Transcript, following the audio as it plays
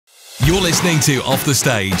You're listening to Off the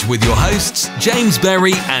Stage with your hosts, James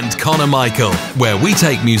Berry and Conor Michael, where we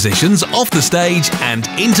take musicians off the stage and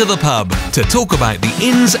into the pub to talk about the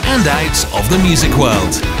ins and outs of the music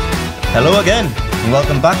world. Hello again, and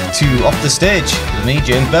welcome back to Off the Stage with me,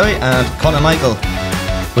 James Berry, and Conor Michael.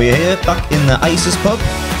 We're here back in the ISIS pub.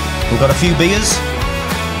 We've got a few beers,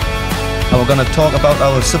 and we're going to talk about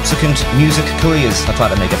our subsequent music careers. I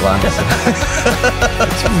tried to make it land.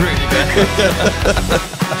 It's really good.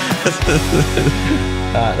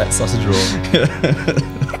 That sausage roll.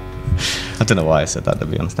 I don't know why I said that, to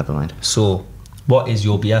be honest. Never mind. So, what is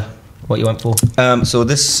your beer? What you went for? So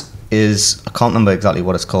this is, I can't remember exactly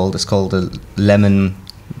what it's called. It's called a lemon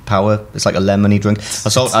power. It's like a lemony drink. I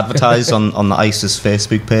saw it advertised on the ISIS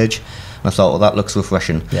Facebook page, and I thought, well, that looks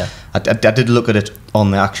refreshing. Yeah. I did look at it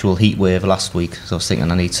on the actual heat wave last week, so I was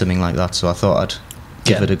thinking I need something like that. So I thought I'd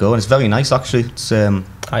give it a go, and it's very nice actually. It's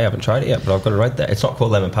I haven't tried it yet, but I've got it right there. It's not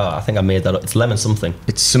called lemon power. I think I made that up. It's lemon something.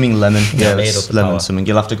 It's something lemon. Yeah, made it's up the lemon power. something.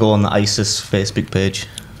 You'll have to go on the ISIS Facebook page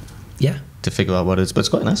Yeah. to figure out what it is, but it's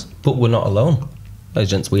quite nice. But we're not alone,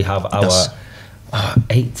 ladies and gents. We have our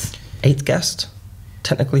Yes. eighth guest,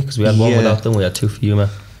 technically, because we had one Yeah. without them. We had two for humour.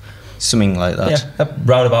 Something like that. Yeah,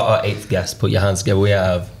 round about our eighth guest. Put your hands together. We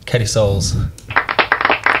have Keddy Sowels. See,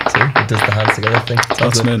 he does the hands together thing.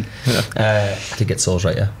 That's me. I did get Sowels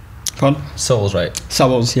right, yeah. Fun. Sowels right.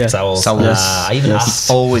 Sowels, yeah. Sowels. Sowels. Ah, I even asked.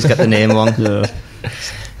 Always get the name wrong. Yeah.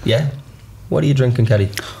 Yeah. What are you drinking, Keddy?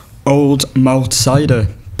 Old malt cider,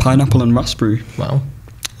 pineapple and raspberry. Wow.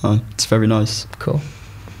 Oh, it's very nice. Cool.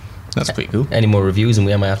 That's pretty cool. Any more reviews and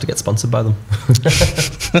we might have to get sponsored by them.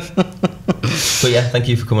 But yeah, thank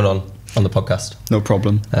you for coming on the podcast. No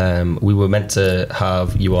problem. We were meant to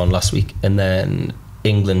have you on last week, and then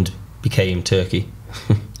England became Turkey.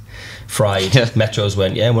 Fried. Yeah. Metros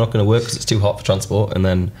went, yeah, we're not going to work because it's too hot for transport. And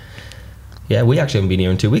then, yeah, we actually haven't been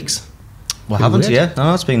here in 2 weeks. Well, Pretty haven't weird. you? Yeah,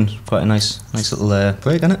 no, it's been quite a nice little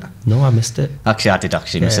break, hasn't it? No, I missed it. Actually, I did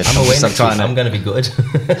actually miss it. I'm away I'm next trying week. I'm going to be good.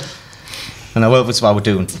 And that's why we're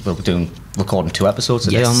doing recording 2 episodes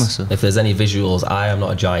a day on this. So. If there's any visuals, I am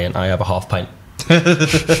not a giant. I have a half pint.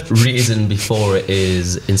 Reason before it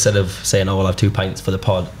is, instead of saying, oh, I'll have 2 pints for the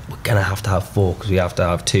pod, we're going to have 4 because we have to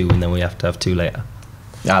have 2 and then we have to have 2 later.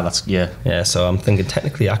 Yeah, so I'm thinking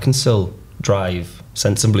technically I can still drive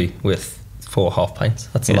sensibly with 4 half pints.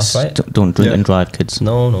 That's the last, right? Don't drink and drive, kids.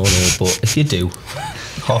 No, but if you do,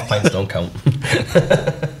 half pints don't count.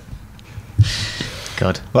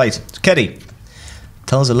 God. Right, Keddy,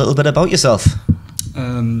 tell us a little bit about yourself.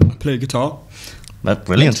 I play guitar.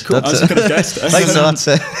 Brilliant. Cool. As you could have guessed. Right, so that's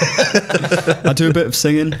I do a bit of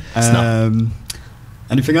singing.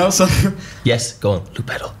 Anything else? Yes, go on, loop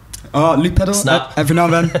pedal. Oh, loop pedal. Snap. Every now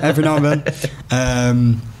and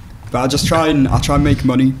then. But I try and make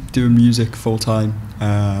money doing music full time,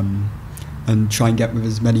 and try and get with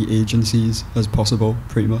as many agencies as possible,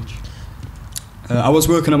 pretty much. I was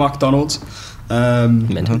working at McDonald's, but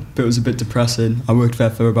it was a bit depressing. I worked there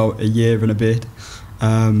for about a year and a bit,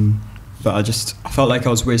 but I felt like I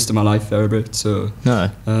was wasting my life there a bit. So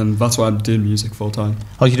that's why I'm doing music full time.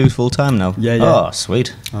 Oh, you do it full time now? Yeah. Oh,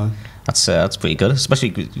 sweet. That's pretty good. Especially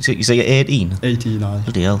you say you're 18. 18, aye.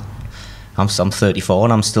 Bloody hell. I'm 34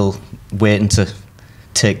 and I'm still waiting to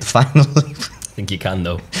take the final leap. I think you can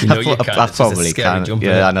though. You know you can. I It's just a probably scary can. jump,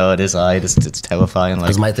 Yeah, innit? I know it is. It's terrifying.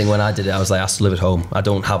 Because my thing when I did it, I was like, I still live at home. I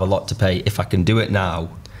don't have a lot to pay. If I can do it now,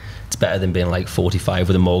 it's better than being like 45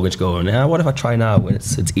 with a mortgage going, what if I try now? And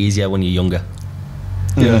it's easier when you're younger.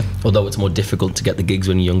 Yeah. Although it's more difficult to get the gigs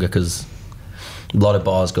when you're younger because a lot of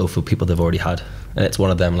bars go for people they've already had. And it's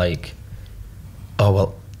one of them like, oh,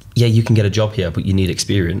 well, yeah, you can get a job here, but you need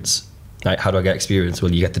experience. Like, how do I get experience?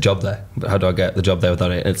 Well, you get the job there. But how do I get the job there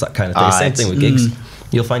without it? And it's that kind of thing. Same thing with gigs.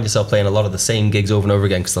 You'll find yourself playing a lot of the same gigs over and over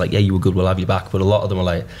again because they're like, yeah, you were good, we'll have you back. But a lot of them are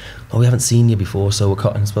like, oh, we haven't seen you before, so we're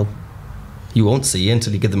cutting. Well, you won't see you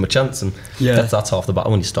until you give them a chance. And that's half the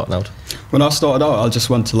battle when you're starting out. When I started out, I just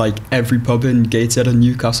went to like every pub in Gateshead and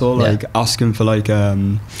Newcastle, like asking for like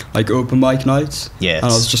open mic nights. Yeah, and I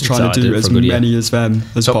was just trying to do as many as them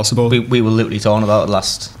as possible. We were literally talking about it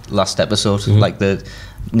last episode, like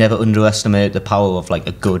never underestimate the power of like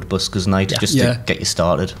a good buskers night just to get you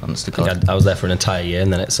started. Honest to God. I was there for an entire year,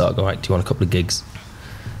 and then it started going, right, do you want a couple of gigs?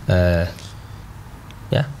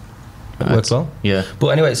 It worked well. Yeah. But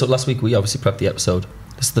anyway, so last week we obviously prepped the episode.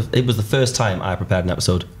 It was the first time I prepared an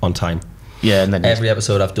episode on time. Yeah, and then every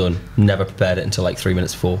episode I've done, never prepared it until like 3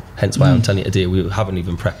 minutes before. Hence why I'm telling you today, we haven't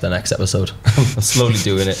even prepped the next episode. I'm slowly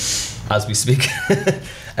doing it as we speak.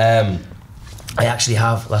 I actually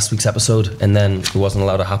have last week's episode, and then it wasn't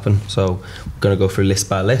allowed to happen. So we're going to go through list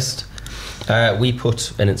by list. We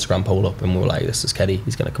put an Instagram poll up and we were like, this is Keddy,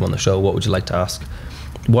 he's going to come on the show. What would you like to ask?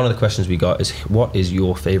 One of the questions we got is, what is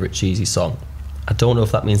your favourite cheesy song? I don't know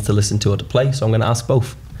if that means to listen to or to play, so I'm going to ask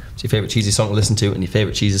both. What's your favourite cheesy song to listen to and your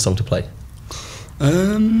favourite cheesy song to play?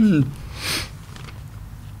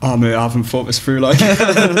 Oh mate, I haven't thought this through like.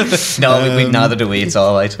 No, we neither do we. It's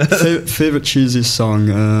all right. Favorite cheesy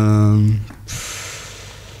song.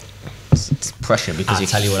 It's pressure because I'll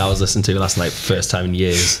tell you what I was listening to last night, first time in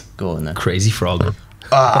years. Go on then. Crazy Frog.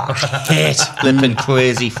 I hate flipping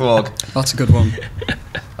Crazy Frog. That's a good one.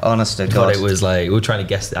 Honest to God, God. it was like, we were trying to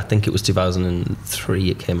guess. I think it was 2003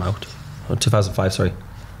 it came out, or 2005. Sorry,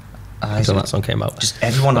 that's when that song came out. Just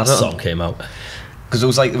everyone that had it. song came out. Because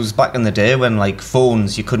it was back in the day when like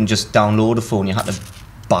phones, you couldn't just download a phone, you had to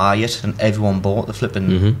buy it, and everyone bought the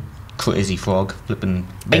flipping Crazy Frog, flipping.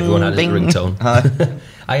 Bing, Everyone had bing. his ringtone.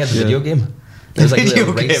 I had the video game. It was like a Video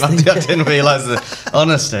little race game. thing. I didn't realise that.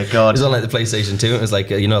 Honest to It God. was on like the PlayStation 2. It was like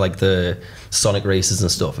like the Sonic races and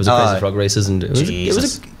stuff. It was a Crazy Frog races, and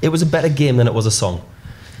it was a better game than it was a song.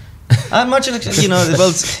 I imagine well, It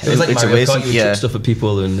was like it's a Mario Kart. racing. You would chuck stuff at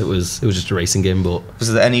people, and it was just a racing game. But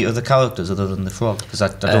Was there any other characters other than the frog? Because I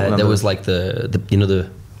don't remember. there was like the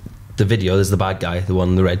video. There's the bad guy, the one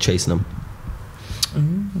in the red chasing him.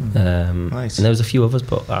 Nice. And there was a few others,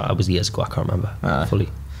 but I was years ago. I can't remember fully.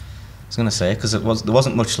 I was gonna say because there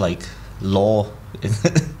wasn't much like lore.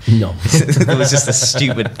 No. There was just a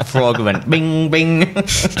stupid frog who went bing bing.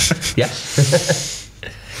 Yeah.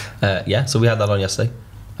 So we had that on yesterday.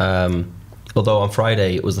 Although on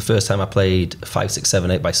Friday it was the first time I played 5, 6,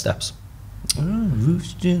 7, 8 by Steps.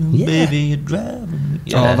 Baby, you're driving me.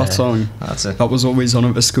 Oh, that song. That's it. That was always on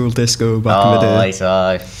at the school disco back in the day. Right,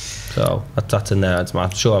 aye. So that's in there. It's my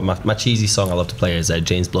cheesy song I love to play is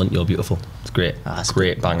James Blunt, You're Beautiful. It's great. That's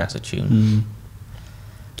Great good. banger. That's a tune.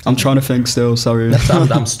 I'm trying to think still, sorry.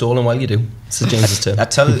 I'm stalling while you do. This is James's turn. I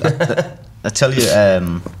tell you,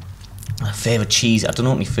 my favourite cheesy. I don't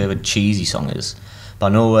know what my favourite cheesy song is, but I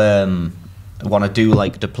know what I do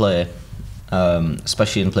like to play,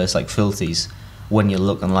 especially in a place like Filthy's, When You're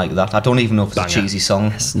Looking Like That. I don't even know if it's Banger. a cheesy song.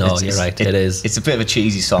 Yes, no, you're right, it is. It's a bit of a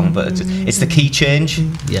cheesy song, but it's the key change.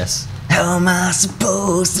 Yes. How am I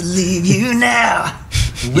supposed to leave you now?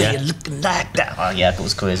 When Yeah. you're looking like that. Oh yeah, it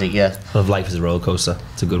was crazy. Yeah, I love Life is a Roller Coaster.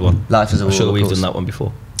 It's a good one. Life is a I'm sure roller we've coaster. done that one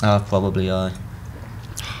before. Probably. Do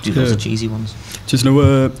those Yeah. are cheesy ones. Just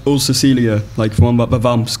know Old Cecilia, like the one that the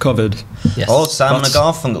Vamps covered. Yes. Oh, Simon and That's-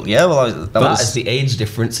 Garfunkel. Yeah, well, that That was. is the age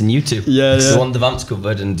difference in you two. Yeah, It's yeah. the one the Vamps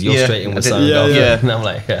covered and you're Yeah, straight in with I did- Simon yeah, Garfunkel. yeah. And I'm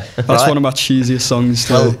like, yeah. That's Right. one of my cheesiest songs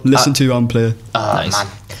to Well, listen to and play. Nice.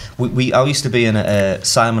 Man, I used to be in a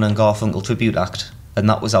Simon and Garfunkel tribute act, and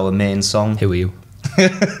that was our main song. Who are you?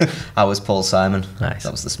 I was Paul Simon. Nice.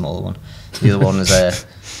 That was the smaller one. The other one was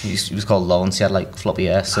he was called Lawrence. He had like floppy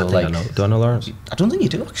hair. So I think like, I know. Do I know Lawrence? I don't think you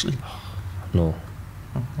do actually. No.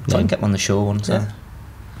 Try and get him on the show one time. Yeah.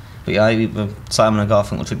 But yeah, Simon and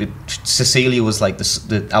Garfunkel tribute. Cecilia was like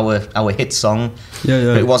our hit song. Yeah,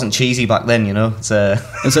 But it yeah. wasn't cheesy back then, you know. It's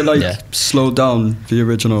Is it like Yeah. slowed down the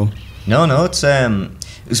original? No,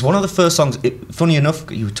 it was one of the first songs. Funny enough,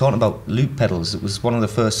 you were talking about loop pedals. It was one of the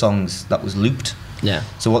first songs that was looped. Yeah.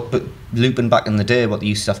 But looping back in the day, what they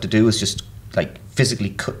used to have to do was just like physically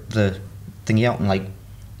cut the thingy out and like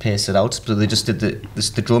paste it out. So they just did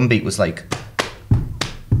the drum beat was like.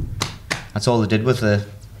 That's all they did with the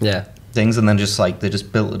Yeah. things, and then they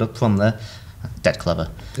just built it up from there. Dead clever.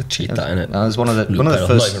 They cheat that, innit? That was one of the Not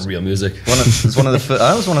first. even real music. It was one of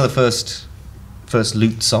the first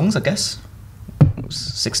looped songs, I guess. It was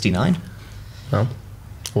 69. No.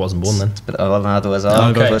 I wasn't born then. But otherwise,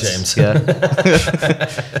 Okay, James.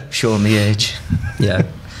 Yeah. Showing the age. Yeah.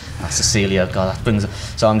 Cecilia, God, that brings.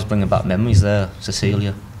 So I'm just bringing back memories there.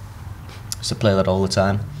 Cecilia. Used to play that all the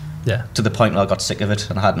time. Yeah. To the point where I got sick of it,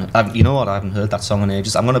 and you know what? I haven't heard that song in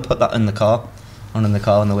ages. I'm gonna put that in the car. On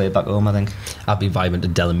the way back home, I think. I've been vibing to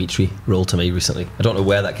Delamitri, Roll to Me recently. I don't know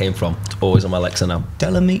where that came from. It's always on my Alexa now.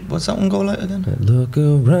 Delameat, what's that one go like again? Look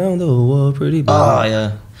around the world, pretty boy. Oh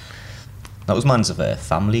yeah. That was man's of a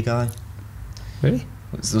Family Guy. Really?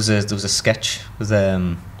 There was a sketch with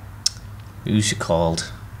who's she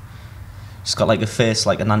called? She's got like a face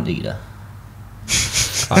like an anteater.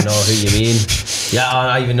 I know who you mean. Yeah,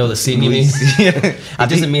 I even know the scene you mean. It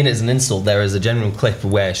doesn't mean it's an insult. There is a general clip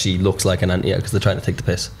where she looks like an anteater because they're trying to take the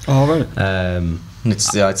piss. Oh, right. And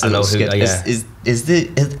it's a I little know who- sketch.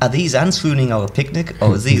 yeah. Are these ants ruining our picnic,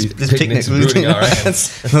 or is this Picnic's picnic ruining ruining our our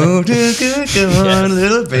ants? Oh, come on,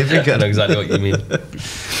 little baby. I know exactly what you mean.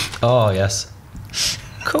 Oh, yes.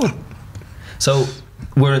 Cool. So,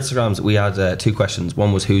 we're Instagrams. We had 2 questions.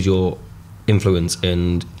 One was, who's your influence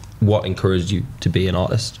and what encouraged you to be an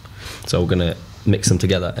artist? So we're gonna mix them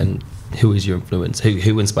together. And who is your influence?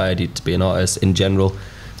 Who inspired you to be an artist in general?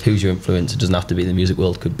 Who's your influence? It doesn't have to be the music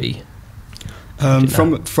world. Could be.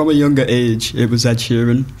 From a younger age, it was Ed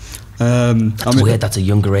Sheeran. That's weird. That's a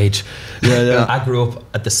younger age. Yeah. I grew up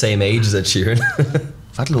at the same age as Ed Sheeran.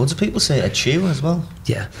 I've had loads of people say Ed Sheeran as well.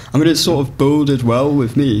 Yeah. I mean, it sort of boded well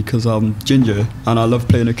with me because I'm ginger and I love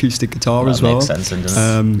playing acoustic guitar as well. That makes sense,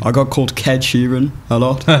 doesn't it? I got called Keddy Sheeran a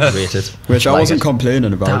lot, Rated. which I wasn't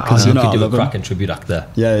complaining about because you I could do a love him. cracking tribute act there.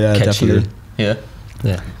 Yeah, Keddy definitely. Sheeran.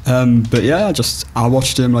 Yeah. But yeah, I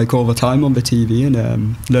watched him like all the time on the TV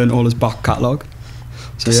and learned all his back catalogue.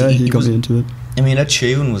 So yeah, he got me into it. I mean, Ed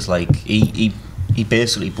Sheeran was like he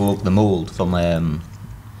basically broke the mold from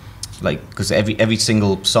like, because every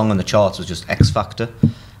single song on the charts was just X Factor,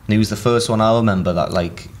 and he was the first one I remember that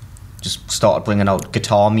like just started bringing out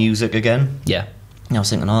guitar music again. Yeah. And I was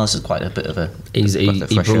thinking, oh, this is quite a bit of a. He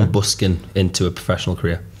brought busking into a professional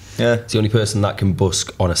career. Yeah. He's the only person that can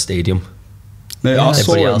busk on a stadium. Mate, I saw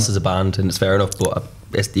Everybody him. else is a band, and it's fair enough, but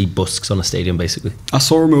he busks on a stadium basically. I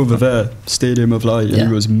saw him over there, Stadium of Light, and Yeah.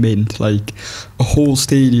 he was mint. Like a whole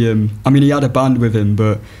stadium. I mean, he had a band with him,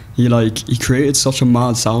 but he created such a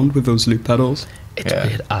mad sound with those loop pedals. It's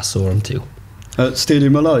weird. I saw him too. At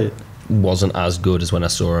Stadium of Light. Wasn't as good as when I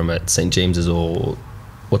saw him at St James's or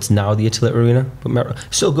what's now the Italy Arena, but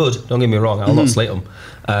still good. Don't get me wrong. I'll not slate him.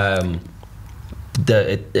 I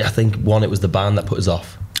think it was the band that put us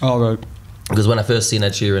off. All right. Because when I first seen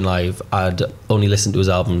Ed Sheeran live, I'd only listened to his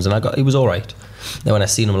albums, and he was all right. Then when I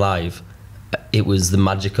seen him live, it was the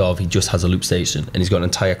magic of he just has a loop station, and he's got an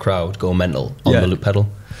entire crowd going mental on the loop pedal.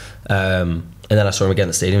 And then I saw him again at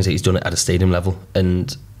the stadium. So he's done it at a stadium level,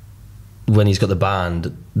 and when he's got the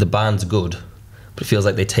band's good, but it feels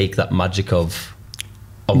like they take that magic of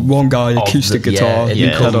one guy, acoustic guitar, it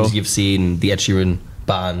pedal. becomes, you've seen the Ed Sheeran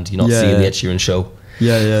band, you're not seeing the Ed Sheeran show.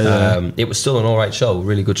 Yeah. It was still an alright show,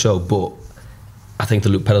 really good show, but I think the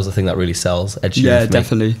loop pedal's the thing that really sells Ed Sheeran. Yeah, for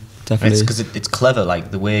definitely. It's because it's clever,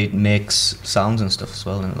 like the way it makes sounds and stuff as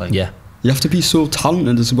well. Isn't it? Like, yeah. You have to be so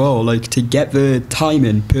talented as well, like to get the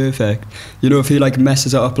timing perfect. You know, if he like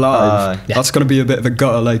messes it up live, that's going to be a bit of a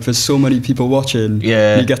gutter. Like, there's so many people watching.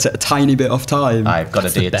 Yeah. And he gets it a tiny bit off time. I've got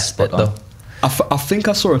That's a the date best spot bit though. I think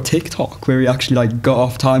I saw a TikTok where he actually like got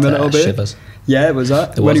off time a little bit. Shivers. Yeah, it was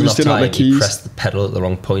that There when he wasn't was doing enough up the time, he keys. pressed the pedal at the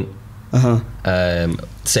wrong point.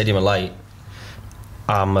 Stadium of Light,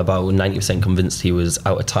 I'm about 90% convinced he was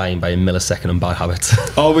out of time by a millisecond on Bad Habits.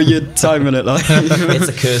 Oh, were you timing it like? It's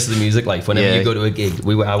a curse of the music life. Whenever you go to a gig,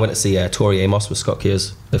 I went to see Tori Amos with Scott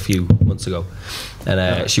Kears a few months ago,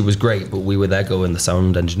 and she was great. But we were there going, the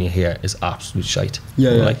sound engineer here is absolute shite.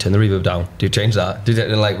 Yeah. Like, turn the reverb down. Do change that.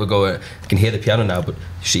 And like we're going, you can hear the piano now, but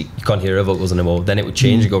you can't hear her vocals anymore. Then it would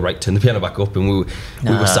change. You go, right, turn the piano back up, and we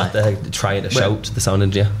were sat there trying to shout to the sound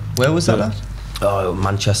engineer. Where was that at? Oh,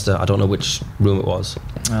 Manchester. I don't know which room it was.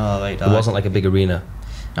 Oh, right. It wasn't like a big arena.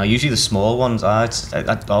 Now, usually the small ones, I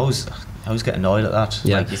always get annoyed at that.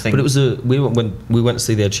 Yeah, like, you think, but it was when we went to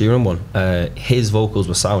see the Ed Sheeran one. His vocals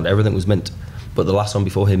were sound, everything was mint. But the last one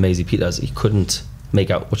before him, Maisie Peters, he couldn't make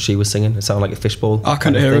out what she was singing. It sounded like a fishbowl. I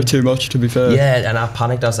couldn't hear it too much, to be fair. Yeah, and I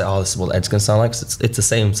panicked. I was like, "Oh, this is what Ed's gonna sound like." 'Cause it's the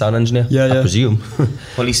same sound engineer. Yeah. I presume.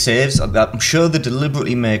 well, he saves. I'm sure they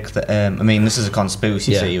deliberately make the. I mean, this is a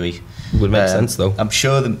conspiracy theory. Would make sense though. I'm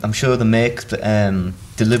sure they make the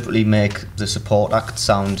deliberately make the support act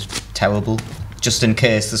sound terrible, just in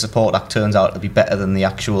case the support act turns out to be better than the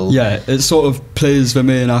actual. Yeah, it sort of plays the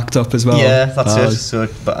main act up as well. Yeah, that's it. So,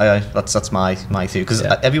 but that's my theory, because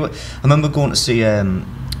I remember going to see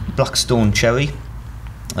Blackstone Cherry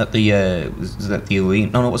at the arena.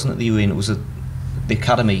 No, it wasn't at the arena. It was at the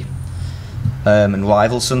Academy. And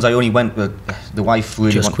Rival Sons, I only went with the wife.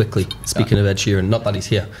 Really Just quickly, speaking of Ed Sheeran, not that he's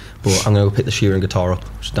here, but I'm going to go pick the Sheeran guitar up,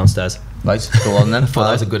 which is downstairs. Right, go on then. I thought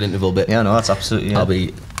that was a good interval bit. Yeah, no, that's absolutely. Yeah. I'll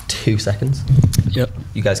be 2 seconds. Yep.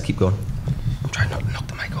 You guys keep going. I'm trying not to knock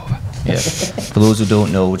the mic over. Yeah. For those who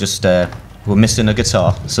don't know, we're missing a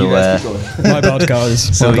guitar. So You guys keep going. My bad,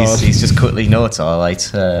 guys. so My bad. he's just quickly. No, it's all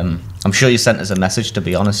right. I'm sure you sent us a message, to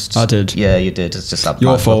be honest. I did. Yeah, you did. It's just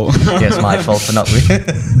Your my fault. Yeah, it's my fault for not.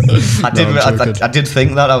 I did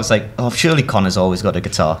think that. I was like, oh, surely Connor's always got a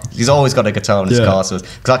guitar. He's always got a guitar in his car. So,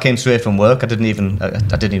 because I came straight from work, I didn't even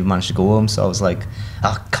manage to go home. So I was like,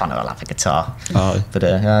 oh, Connor will have a guitar. But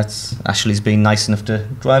Ashley's been nice enough to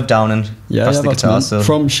drive down and pass the guitar. So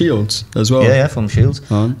from Shields as well. Yeah, from Shields.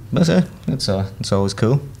 But it's always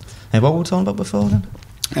cool. Hey, what were we talking about before then?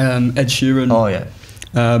 Ed Sheeran. Oh yeah.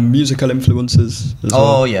 Musical influences as well.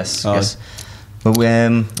 Oh yes. But I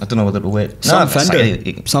don't know whether to wait. Sam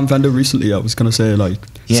Fender recently, I was going to say, like,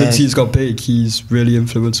 since he's got big, he's really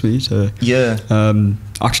influenced me to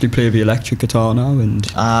actually play the electric guitar now, and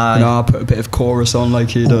Aye. you know, I put a bit of chorus on like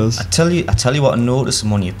he does. I tell you what I noticed in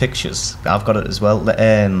one of your pictures. I've got it as well.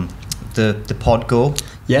 The Pod Go.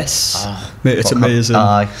 Yes, mate, it's amazing.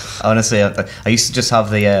 Honestly, I used to just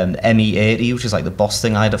have the ME80, which is like the boss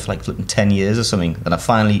thing I had for like flipping 10 years or something. Then I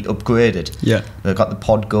finally upgraded. Yeah, I got the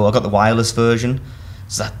Pod Go. I got the wireless version.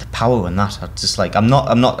 So that the power in that, I just like I'm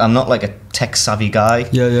not like a tech savvy guy.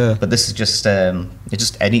 Yeah. But this is just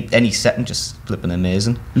any setting just flipping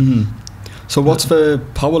amazing. Mm-hmm. So what's the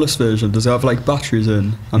powerless version? Does it have like batteries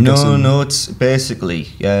in? No. It's basically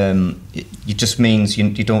it just means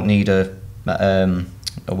you don't need a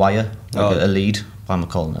wire, like a lead. Why am I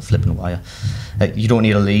calling it a flipping wire? You don't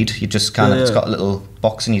need a lead. You just kind of it's got a little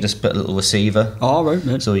box and you just put a little receiver. Oh right,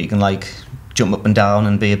 mate. So you can like jump up and down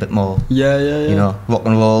and be a bit more, you know, rock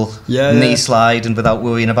and roll, knee slide, and without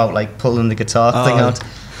worrying about like pulling the guitar thing out.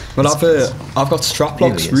 Well, I've got strap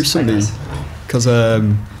locks recently because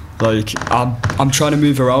like I'm trying to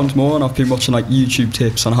move around more, and I've been watching like YouTube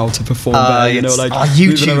tips on how to perform better. You know, like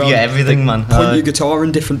YouTube, around, everything, like, man. Point your guitar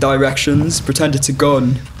in different directions, pretend it's a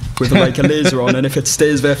gun with like a laser on, and if it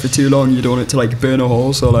stays there for too long, you don't want it to like burn a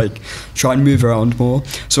hole. So like try and move around more.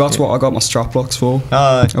 So that's what I got my strap locks for.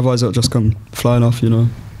 Otherwise, it'll just come flying off. You know.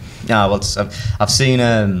 Yeah, well, I've seen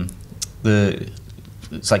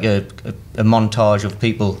it's like a montage of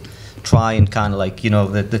people try and kind of like, you know,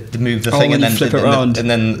 they move the thing and then flip it around, and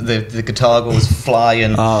then the guitar goes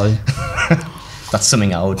flying. That's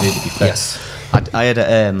something I would do, to be fair. Yes. I had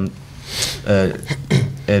a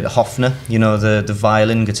Hofner, you know, the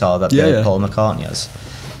violin guitar that Paul McCartney has.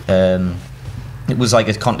 It was like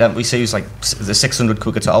a contemporary series, like the 600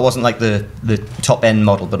 quid guitar. It wasn't like the top end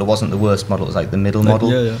model, but it wasn't the worst model. It was like the middle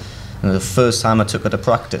model. And the first time I took it to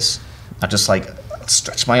practice, I just like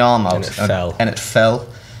stretched my arm out and it fell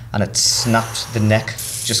and it snapped the neck,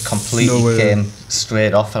 just completely came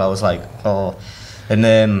straight off, and I was like, oh. And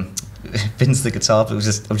Vince the guitar, I was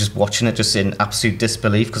just watching it just in absolute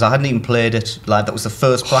disbelief because I hadn't even played it live. That was the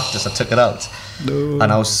first practice I took it out. And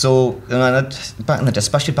I was so, back in the day,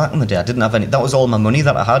 especially back in the day, I didn't have any, that was all my money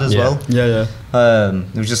that I had as well.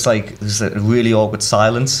 It was just like, it was a really awkward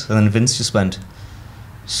silence, and then Vince just went,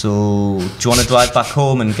 so do you want to drive back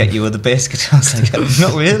home and get you the bass guitar? I was like,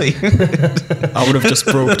 not really. I would have just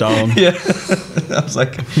broke down. I was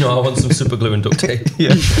like, no, I want some super glue and duct tape. I'm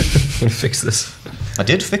gonna fix this. I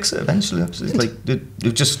did fix it eventually. Actually, like it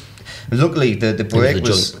just luckily the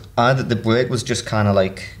brake was just kind of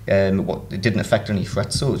like it didn't affect any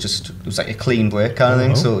frets, so it was like a clean brake kind of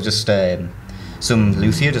thing. So it just some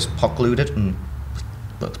luthier just hot glued it and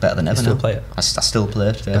looks better than ever. You still play it? I still play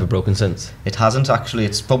it. Ever broken since? It hasn't actually.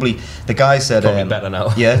 It's probably, the guy said probably better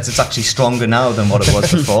now. Yeah, it's actually stronger now than what it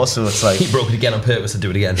was before. So it's like he broke it again on purpose to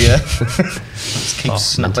do it again. Yeah, just keeps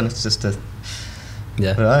snapping. It's just a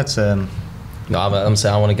it's No, I'm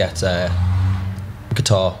saying I want to get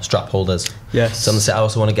guitar strap holders. Yes. So I'm saying I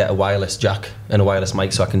also want to get a wireless jack and a wireless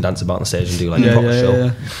mic so I can dance about on the stage and do like a proper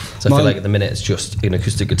show. So I feel like at the minute it's just an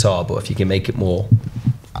acoustic guitar, but if you can make it more,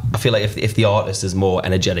 I feel like if the artist is more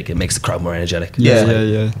energetic, it makes the crowd more energetic.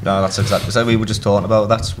 Yeah. No, that's exactly. So we were just talking about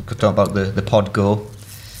the Pod Go,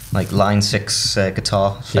 like line 6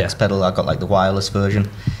 guitar flex pedal. I got like the wireless version.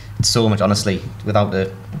 It's so much, honestly, without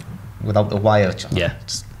the wire.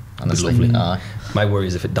 It's honestly lovely. My worry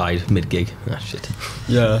is if it died mid gig. Shit.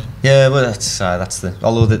 Yeah. Well, that's the.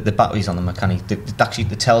 Although the batteries on the mechanic,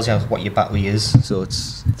 it tells you what your battery is. So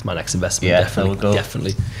it's my next investment. Yeah,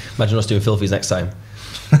 definitely. Imagine us doing Filthies next time.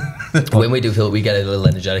 When we do Filthy, we get a little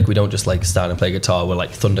energetic. We don't just like stand and play guitar. We're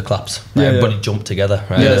like thunderclaps. Right? Everybody jump together.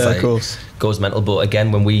 Right? Yeah, like, of course. Goes mental. But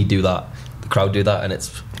again, when we do that, the crowd do that, and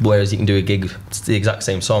it's whereas you can do a gig, it's the exact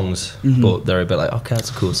same songs, but they're a bit like, okay, that's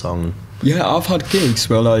a cool song. Yeah, I've had gigs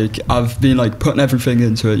where like I've been like putting everything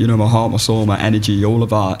into it, you know, my heart, my soul, my energy, all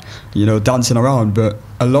of that, you know, dancing around. But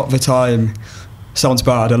a lot of the time, sounds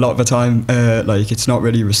bad. A lot of the time, like it's not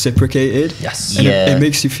really reciprocated. Yes. And it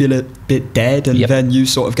makes you feel a bit dead, and then you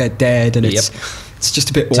sort of get dead, and it's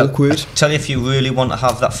just a bit awkward. Tell you, if you really want to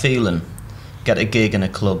have that feeling, get a gig in a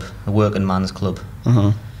club, a working man's club.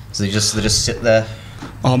 So they just sit there.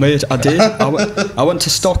 Oh mate, I did. I went to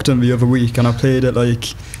Stockton the other week and I played at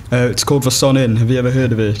like it's called The Sun Inn. Have you ever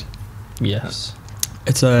heard of it? Yes.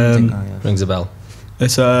 It's rings a bell.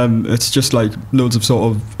 It's just like loads of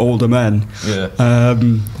sort of older men. Yeah.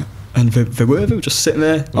 And they were just sitting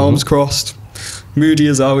there, arms crossed, moody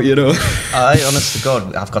as out, you know. Honest to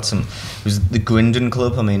God, I've got some. It was the Grindon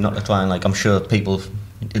Club. I mean, not to try and like, I'm sure people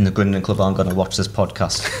in the Grindon Club aren't going to watch this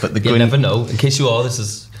podcast, but you never know. In case you are, this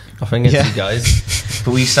is nothing against you guys.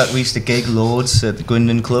 But we used to gig loads at the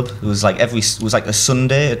Grindon Club. It was like a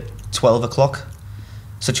Sunday at 12 o'clock.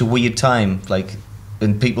 such a weird time, like,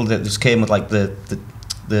 and people that just came with like the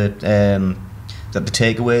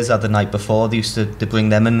takeaways had the night before. They used to bring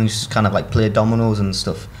them in and just kind of like play dominoes and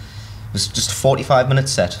stuff. It was just a 45-minute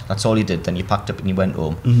set. That's all you did. Then you packed up and you went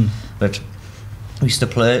home. But we used to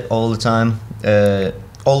play it all the time.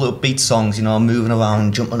 All the upbeat songs, you know, moving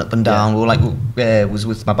around, jumping up and down. We were like, was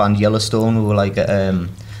with my band Yellowstone. We were like,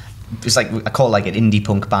 it's like I call it like an indie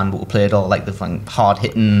punk band, but we played all like the hard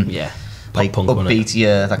hitting, like punk,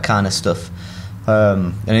 upbeat, that kind of stuff.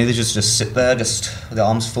 And they just sit there, just the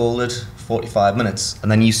arms folded, 45 minutes,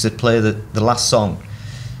 and then you used to play the last song,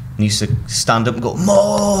 and you used to stand up and go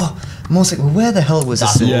more. It's like, well, where the hell was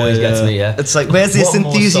That this? always gets me. It's like, where's this One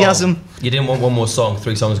more enthusiasm? song. You didn't want one more song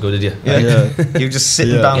 3 songs ago, did you? You were just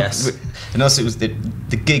sitting down. Yes. And also, it was the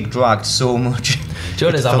gig dragged so much. Do you know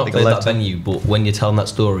what it is? I've not played that venue, but when you're telling that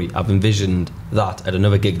story, I've envisioned that at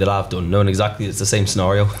another gig that I've done, knowing exactly it's the same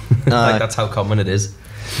scenario. Like, that's how common it is.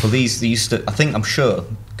 Well, they used to, I'm sure,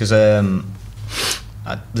 because they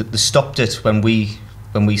stopped it when we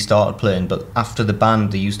started playing, but after the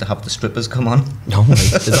band, they used to have the strippers come on. Oh my,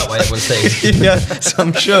 is that why everyone stays? Yeah, so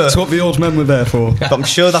I'm sure. That's what the old men were there for. But I'm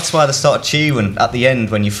sure that's why they started cheering at the end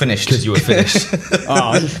when you finished. Because you were finished.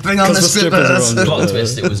 Bring on the strippers. Plot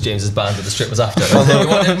twist, it was James's band with the strippers after. You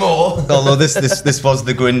wanted more. Although this was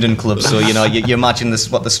the Grindon Club, so you know you imagine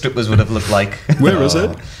what the strippers would have looked like. Where is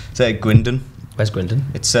it? It's at Grindon. Where's Grindon?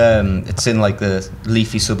 It's in like the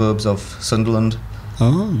leafy suburbs of Sunderland.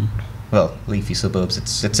 Oh. Well, leafy suburbs.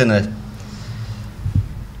 It's in a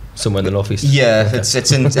somewhere in the northeast. Yeah, Okay.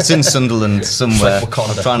 it's in Sunderland somewhere. It's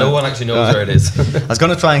like Wakanda. No one actually knows where it is. I was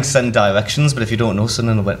going to try and send directions, but if you don't know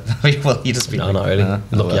Sunderland, well, you just be no, not really.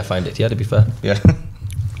 Lucky I find it. Yeah, to be fair. Yeah.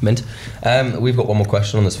 Mint. We've got one more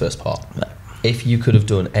question on this first part. If you could have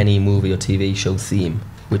done any movie or TV show theme,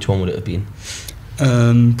 which one would it have been?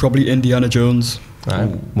 Probably Indiana Jones. Right.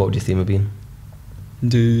 What would your theme have been?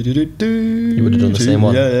 You You would have done the same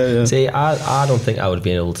one. Yeah. See, I don't think I would have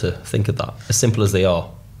been able to think of that. As simple as they are.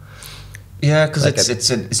 Yeah, because Like it's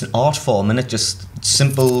an art form, and it just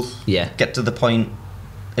simple. Yeah. Get to the point,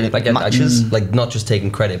 and it Like matches. like not just taking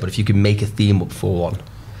credit, but if you could make a theme up for one,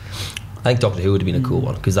 I think Doctor Who would have been a cool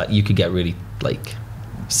one because that you could get really like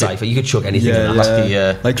sci-fi. You could chuck anything in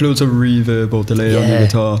that. Like loads of reverb or delay on the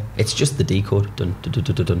guitar. It's just the D chord. Dun, dun, dun,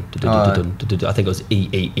 dun, dun, dun, dun, dun, dun, dun. I think it was E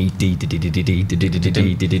A E D D D D D D D D D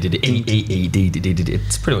D D D D E E E D D D D.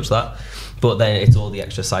 It's pretty much that. But then it's all the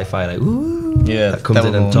extra sci-fi like that comes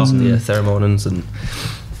in and top the theremonins, and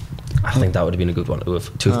I think that would have been a good one to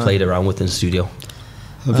have played around with in the studio.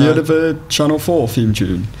 Have you heard of a Channel 4 theme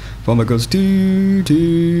tune? One that goes do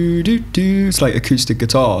do do do. It's like acoustic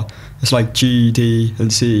guitar. It's like G, D,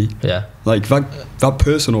 and C. Yeah. Like that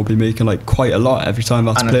person will be making like quite a lot every time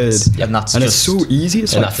that's played. And it's so easy.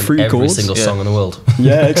 It's and like that's 3 in every chords. single song in the world.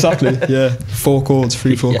 Yeah, exactly. Yeah, 4 chords,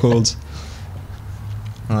 4 chords.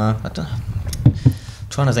 I don't,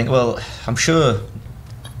 trying to think. Well, I'm sure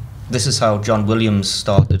this is how John Williams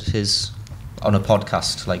started his on a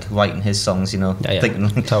podcast, like writing his songs. You know, thinking,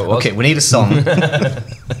 That's how it was. okay, we need a song.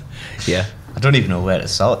 Yeah. I don't even know where to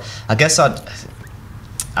start. I guess I'd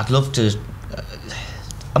love to.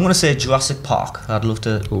 I'm going to say Jurassic Park. I'd love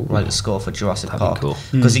to write a score for Jurassic Park. Cool.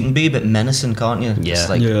 Because you can be a bit menacing, can't you? Yeah. Just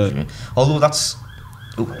like, although that's.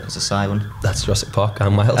 Oh, there's a siren. That's Jurassic Park.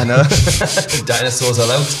 I'm wild. I know. Dinosaurs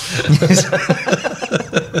are out.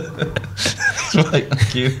 Right,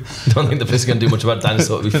 thank you. Don't think the police are going to do much about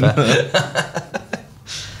dinosaur, to be fair.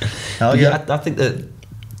 I think that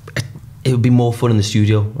it would be more fun in the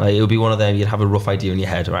studio. Like, it would be one of them, you'd have a rough idea in your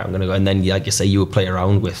head, right, I'm going to go, and then, like you say, you would play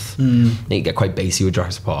around with, you get quite bassy with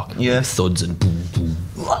Jurassic Park. Yeah. Thuds and boom, boom.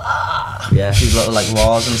 Yeah. These little like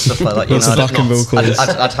roars and stuff like that. You Lots know, of backing vocals.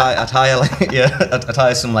 I'd hire like I'd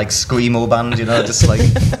hire some like screamo band. You know, just like.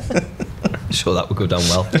 Sure, that would go down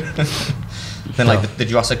well. Then like the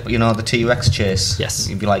Jurassic, you know, the T-Rex chase. Yes.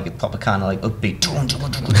 You'd be like a proper kind of like upbeat.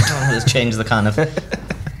 Just change the kind of.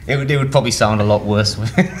 It would probably sound a lot worse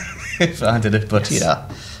if I did it, but yeah.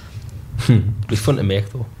 It'd be fun to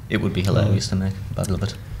make though. It would be hilarious to make. I'd love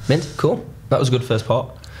it. Mint, cool. That was a good first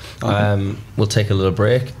part. We'll take a little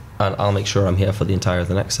break, and I'll make sure I'm here for the entire of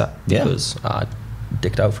the next set because I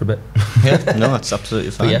dicked out for a bit. Yeah, no, that's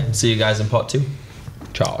absolutely fine. But yeah, see you guys in part 2.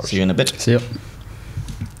 Charge. See you in a bit. See ya.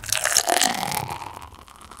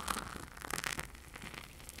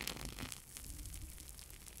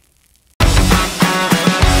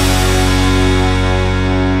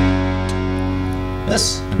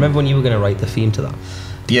 Yes. Remember when you were going to write the theme to that?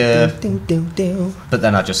 Yeah. Ding, ding, ding. But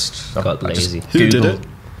then I just Got lazy. Who did it?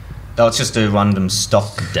 Oh, it's just a random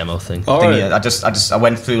stock Demo thing. Oh, thing. right. Yeah, I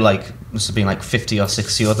went through like must have been like 50 or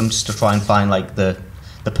 60 of them just to try and find like the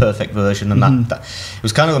the perfect version, and that it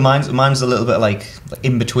was kind of reminds a little bit like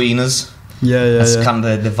In-Betweeners. That's kind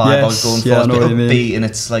of the vibe I was going for. It's a bit upbeat, and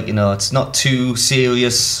it's like, it's not too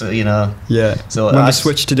serious, Yeah. So when we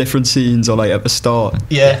switch to different scenes, or like at the start.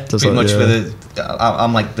 Yeah, pretty much.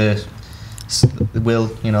 I'm like the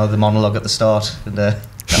the monologue at the start, and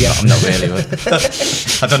I'm not really.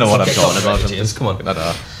 I don't know what I'm talking about. James, come on.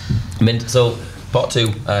 So part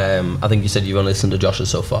 2, I think you said you've only listened to Josh's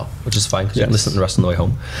so far, which is fine because you can listen to the rest on the way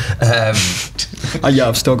home.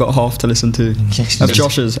 I've still got half to listen to of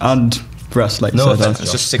Josh's and rest. Like no,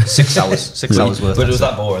 it's just 6 hours, 6 hours worth. But it was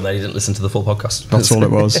that boring that you didn't listen to the full podcast. That's all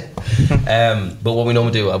it was. But what we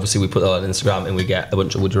normally do, obviously, we put that on Instagram and we get a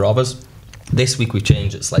bunch of would you rathers. This week we've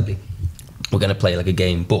changed it slightly. We're going to play like a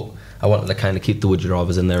game, but I wanted to kind of keep the would you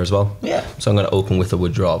rathers in there as well. Yeah. So I'm going to open with a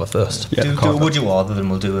would you rather first. Yeah. Do a would you rather, then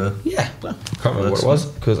we'll do a. Yeah. Well, can't remember what it was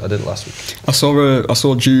because I did it last week. I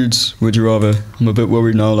saw Jude's would you rather. I'm a bit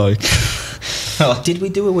worried now. Like, did we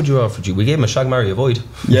do a would you rather for Jude? We gave him a shag, marry, avoid.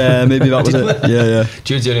 Yeah, maybe that was it. Yeah.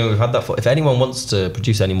 Jude's the only one we've had that for. If anyone wants to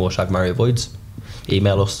produce any more shag, marry, avoids,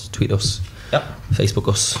 email us, tweet us, Facebook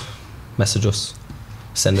us, message us.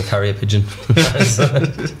 Send a carrier pigeon.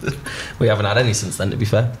 We haven't had any since then, to be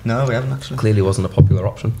fair. No, we haven't actually. Clearly wasn't a popular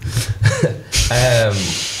option.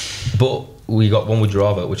 But we got one would you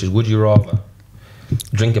rather, which is would you rather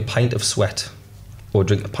drink a pint of sweat or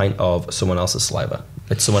drink a pint of someone else's saliva?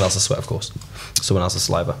 It's someone else's sweat, of course. Someone else's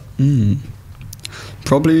saliva.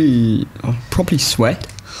 Probably sweat.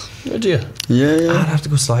 Would you? Yeah. I'd have to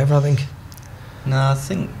go saliva, I think. No, I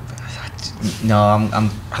think. No,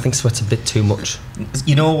 I think sweat's a bit too much.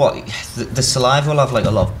 You know what? The saliva will have like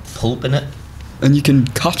a lot of pulp in it, and you can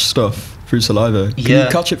catch stuff through saliva. Can you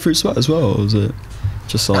catch it through sweat as well, or is it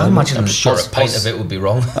just saliva? I'm sure a pint of it would be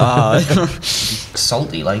wrong.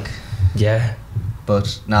 Salty, like. Yeah.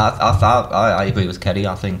 But no, I agree with Keddy.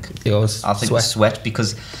 I think sweat. Sweat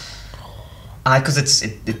because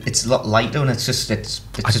it's a lot lighter, and it's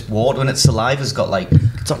just water, and its saliva's got like.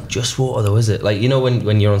 It's not just water though, is it? Like,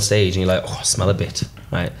 when you're on stage and you're like, oh, I smell a bit,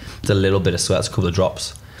 right? It's a little bit of sweat, it's a couple of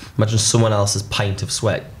drops. Imagine someone else's pint of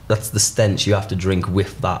sweat. That's the stench you have to drink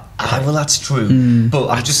with that. Well, that's true. But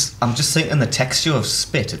I'm just thinking the texture of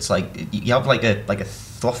spit. It's like you have like a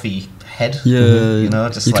frothy head. Yeah.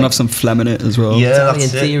 Just you can have some phlegm in it as well. Yeah, in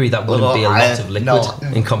theory, that wouldn't be a lot of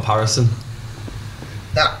liquid in comparison.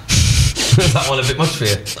 Is that one a bit much for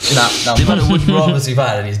you? No. The amount of would rathers you've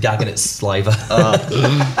had and he's gagging at saliva.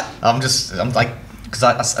 I'm like, because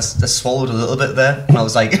I swallowed a little bit there, and I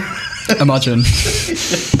was like, imagine.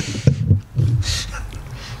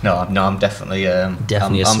 No, I'm definitely a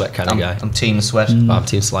sweat kind of guy. I'm team sweat. I'm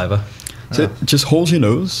team saliva. So just hold your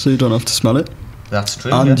nose so you don't have to smell it. That's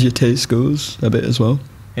true. And your taste goes a bit as well.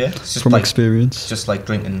 Yeah, it's just from experience. Just like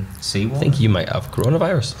drinking seawater. I think you might have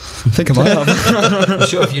coronavirus. I think I might have. I'm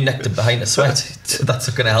sure if you necked a pint of sweat, that's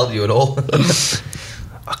not going to help you at all.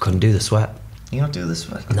 I couldn't do the sweat. You not do the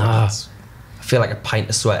sweat? Nah. I feel like a pint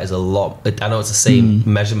of sweat is a lot. I know it's the same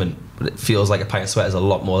measurement, but it feels like a pint of sweat is a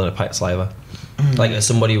lot more than a pint of saliva. Like if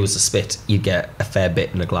somebody was to spit, you'd get a fair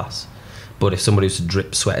bit in a glass. But if somebody was to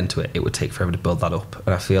drip sweat into it, it would take forever to build that up.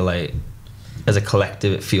 And I feel like as a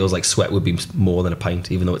collective, it feels like sweat would be more than a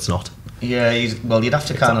pint, even though it's not. Yeah, you'd have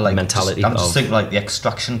to kind of like mentality. I'm just thinking like the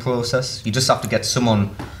extraction process. You just have to get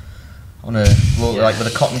someone on a like with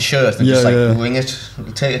a cotton shirt and just like wring it.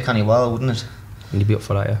 It'd take a canny while, wouldn't it? And you'd be up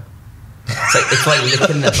for that, yeah. It's like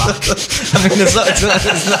licking their back. I mean,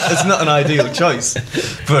 it's not an ideal choice,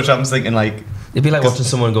 but I'm thinking like it'd be like watching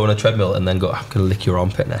someone go on a treadmill and then go, I'm gonna lick your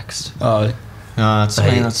armpit next.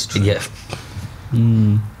 That's true. Yeah.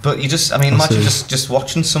 But you just, imagine just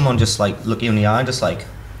watching someone just like look you in the eye, just like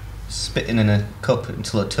spitting in a cup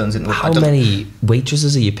until it turns into. How many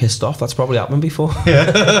waitresses are you pissed off? That's probably happened before.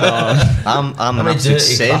 Yeah. I'm how many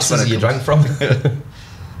dirty glasses have you drank from?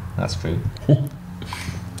 That's true.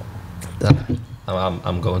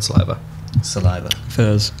 I'm going saliva.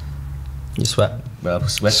 Fairs. You sweat. Well,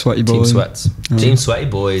 Sweaty Team boys. sweats. Team sweaty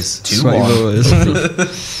boys. Sweaty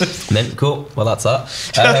boys. Mint, cool. Well, that's that.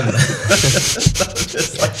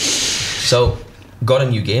 So, got a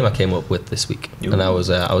new game I came up with this week, and I was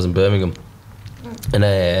in Birmingham, and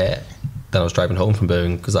then I was driving home from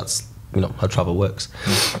Birmingham because that's how travel works.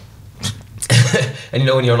 And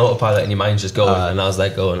when you're on autopilot and your mind's just going, and I was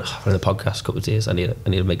like going, I've been in the podcast a couple of days, I need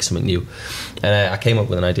to make something new, and I came up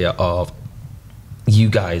with an idea of you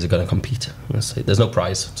guys are going to compete. There's no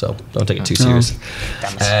prize, so don't take it too serious.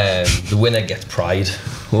 The winner gets pride.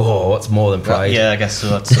 Whoa, what's more than pride? Yeah, I guess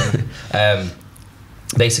so.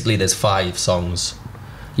 Basically, there's 5 songs.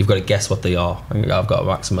 You've got to guess what they are. I've got a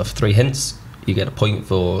maximum of 3 hints. You get a point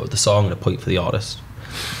for the song and a point for the artist.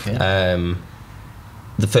 Okay.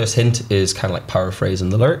 The first hint is kind of like paraphrasing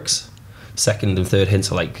the lyrics. Second and third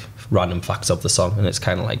hints are like random facts of the song, and it's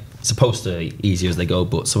kind of like supposed to be easy as they go,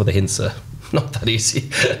 but some of the hints are not that easy.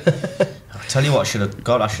 I'll tell you what I should have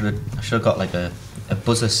got. I should have got like a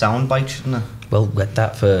buzzer soundbite, shouldn't I? Well, get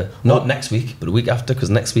that for not next week, but a week after, because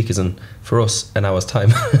next week is in for us an hour's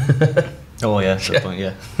time. Oh yeah, good point.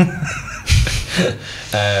 Yeah.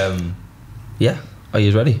 Yeah. Are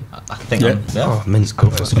you ready? I think. Yeah. Oh, let's go.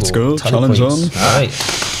 Let's go. Challenge on. All right.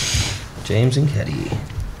 James and Keddy.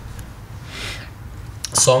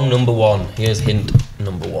 Song number 1. Here's hint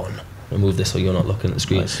number 1. Remove this so you're not looking at the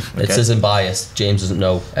screen. Nice. It Okay. says in bias, James doesn't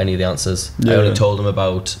know any of the answers. I Yeah. only told him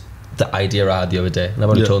about the idea I had the other day, and I've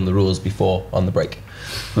only Yeah. told him the rules before on the break.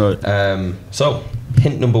 Right. So,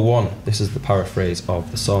 hint number 1. This is the paraphrase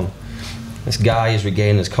of the song. This guy is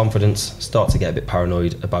regaining his confidence, starts to get a bit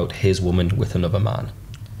paranoid about his woman with another man.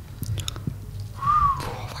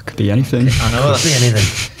 That could be anything. I know. Could be anything.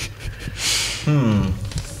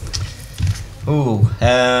 Ooh.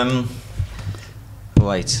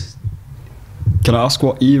 Right. Can I ask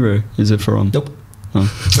what era is it from? Nope. Oh.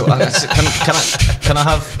 So can I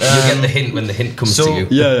have? You get the hint when the hint comes so- to you.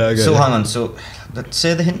 Yeah, I get So it. hang on. So let's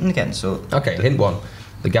say the hint again. So Okay, hint 1.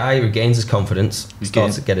 The guy regains his confidence, starts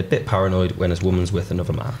Regains- to get a bit paranoid when his woman's with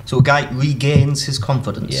another man. so a guy regains his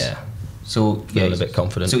confidence. Yeah. So Feeling a bit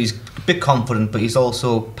confident. So he's a bit confident, but he's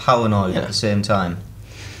also paranoid Yeah. at the same time.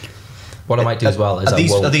 What I might do as well is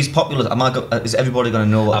are these popular? Is everybody going to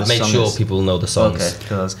know what I've this made song sure is? people know the songs. Okay.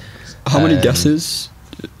 'Cause- How many Um, guesses?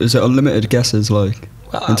 Is it unlimited guesses, like,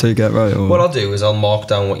 Well, until you get right? Or? What I'll do is I'll mark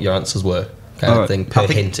down what your answers were, kind of Alright. thing, per I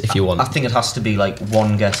think- hint if you want. I think it has to be like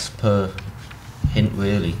one guess per hint,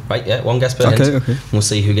 really. Right, yeah, 1 guess per Okay, hint. okay. We'll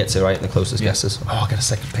see who gets it right and the closest Yeah. guesses. Oh, I got a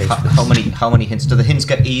second page How, for this. how many hints? Do the hints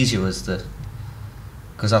get easier as the?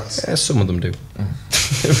 Because that's Yeah, some of them do.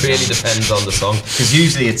 It really depends on the song. because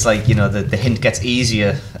usually it's like the hint gets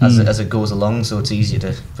easier as it goes along, so it's easier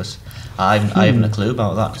to. But I haven't a clue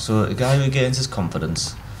about that. So a guy who gains his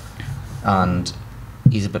confidence, and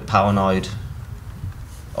he's a bit paranoid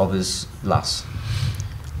of his lass.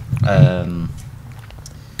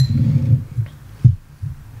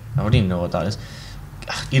 I don't even know what that is.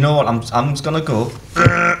 You know what? I'm just gonna go.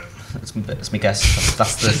 It's my guess.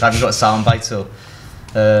 That's the. I've got a soundbite, so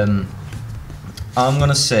I'm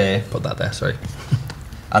gonna say, Put that there, sorry.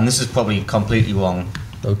 and this is probably completely wrong.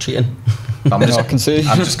 No cheating. But I'm Yeah, I can see.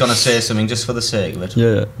 I'm just gonna say something just for the sake of it.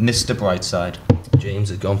 Yeah. Mr. Brightside. James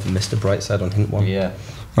has gone for Mr. Brightside on hint 1. Yeah.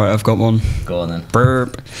 Right, I've got one. Go on then.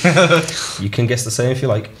 Burp. You can guess the same if you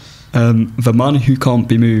like. The Man Who Can't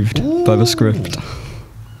Be Moved by the Script.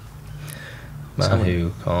 Man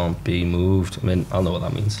who can't be moved. I mean, I'll know what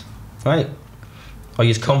that means. Right. Are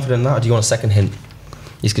you confident in that, or do you want a second hint?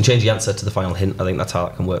 You can change the answer to the final hint. I think that's how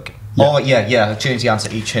that can work. Yeah. Oh yeah. Change the answer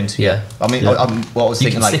each hint. Yeah. I mean, Yeah. what I was You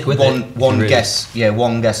thinking, can like stick with it if one you really- guess. Yeah,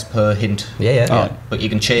 one guess per hint. Yeah. Alright. But you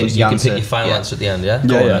can change the You can answer. pick your final yeah. answer at the end, yeah? Yeah,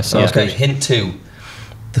 Go on yeah, then. sounds Okay, good. hint 2.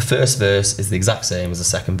 The first verse is the exact same as the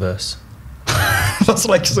second verse. That's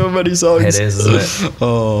like so many songs. It is, isn't it?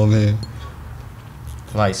 Oh, man.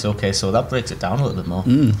 Right. Okay. So that breaks it down a little bit more.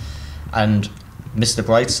 Mm. And Mr.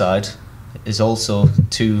 Brightside is also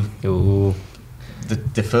to Ooh.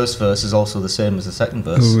 the first verse is also the same as the second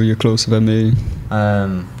verse. Oh, you're closer than me. You don't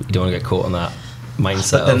want to get caught on that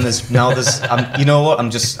mindset. But then of- you know what?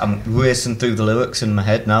 I'm racing through the lyrics in my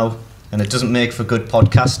head now, and it doesn't make for good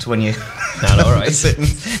podcast when you No, all right. sitting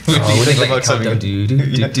Oh, we think think about something. do, do,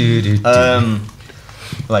 do, do, do, do.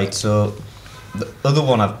 Right. So the other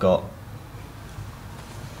one I've got.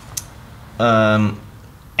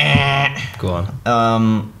 Go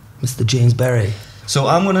on. Mr. James Berry. So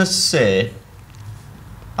I'm gonna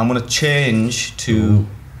change to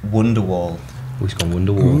Wonderwall. We've gone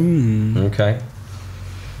Wonderwall. Mm. Okay.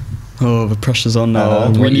 Oh, the pressure's on now.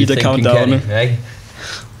 Oh, we What are you need a thinking, countdown. Kenny, eh?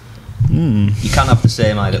 You can't have the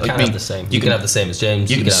same either. You can have the same. You can have the same as James.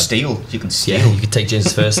 You can have- steal. You can steal. Yeah, you could take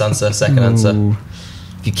James' first answer, second answer. Ooh.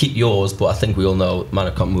 You keep yours, but I think we all know Man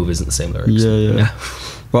Who Can't Move isn't the same lyrics. Yeah.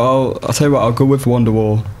 Well, I'll tell you what, I'll go with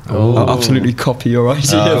Wonderwall. Oh. I'll absolutely copy your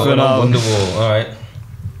idea Oh, for now. Wonderwall. All right.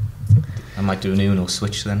 I might do an Uno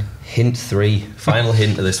switch then. Hint 3. Final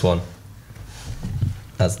hint of this one.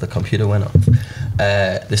 As the computer went off.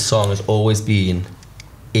 This song has always been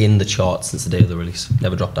in the charts since the day of the release.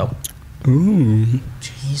 Never dropped out. Ooh.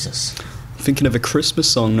 Jesus. Thinking of a Christmas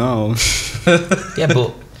song now. Yeah,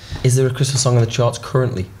 but is there a Christmas song in the charts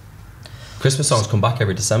currently? Christmas songs come back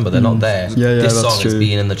every December. They're not there. Yeah, this that's song has true.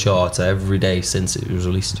 been in the charts every day since it was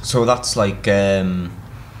released. So that's like, yeah.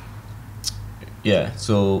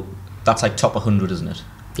 So that's like top 100, isn't it?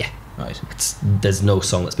 Yeah. Right. There's no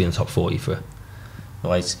song that's been in the top 40 for.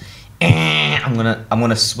 Right. I'm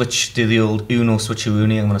gonna switch, do the old Uno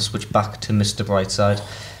switcheroony. I'm gonna switch back to Mr. Brightside,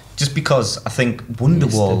 just because I think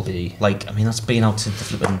Wonderwall, Mr. B. like, I mean, that's been out since the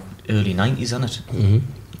flipping early 90s, isn't it? Mm-hmm.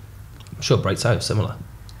 I'm sure Brightside was similar.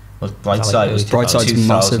 Well, Brightside was Brightside's 2000.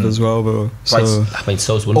 massive as well, though. So I mean,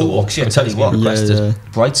 so's Wonderwall. Oh, actually, I tell you what, yeah.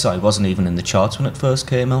 Brightside wasn't even in the charts when it first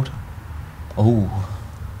came out. Oh.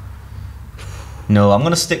 No, I'm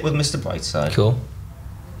gonna stick with Mr. Brightside. Cool.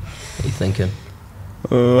 What are you thinking?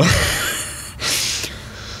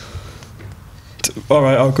 All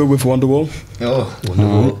right, I'll go with Wonderwall. Oh.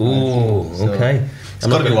 Wonderwall. Ooh, So, okay. it's I'm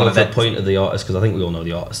not gotta be going to one go of for them. the point of the artist because I think we all know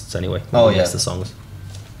the artists anyway. Oh, We yeah. guess the songs.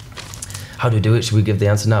 How do we do it? Should we give the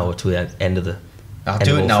answer now or to the end of the? I'll end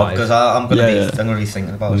do of it all now five? because I'm gonna Yeah. I'm gonna be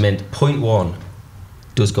thinking about it. Mint. Point one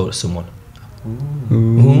does go to someone.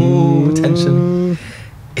 Ooh, attention.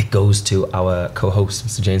 It goes to our co-host,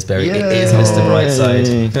 Mr. James Berry. It is Mr.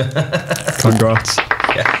 Brightside. Congrats.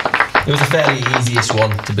 Yeah. It was a fairly easiest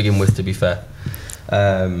one to begin with, to be fair.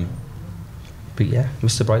 But yeah,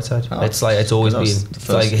 Mr. Brightside. Oh, It's always that been. was the It's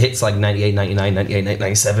like first. it hits like 98, 99, 98,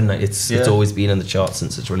 97. It's Yeah. always been in the charts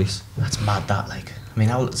since its release. That's mad. That like, I mean,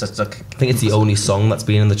 it's like, I think it's the only song that's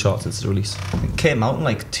been in the charts since its release. it came out in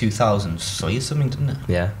like 2003 or something, didn't it?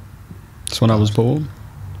 Yeah. That's when I was born.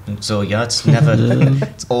 And so yeah, it's never. Yeah.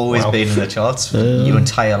 It's always Wow. been in the charts for Yeah. your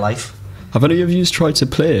entire life. Have any of you tried to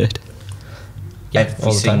play it? Yeah, Every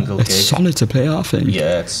all the time. single It's gig. solid to play, I think.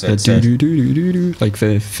 Yeah, it's The do, like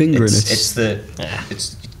the finger in it. it's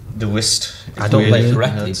the wrist. I don't play really it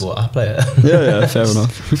correctly, hurts. but I play it. Yeah, fair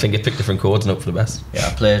enough. I think I pick different chords and hope for the best. Yeah, I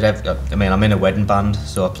play it. I mean, I'm in a wedding band,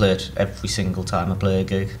 so I play it every single time I play a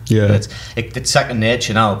gig. Yeah. And it's second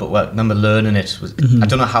nature now. But I remember learning it. I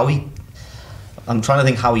don't know how I'm trying to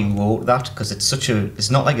think how he wrote that because it's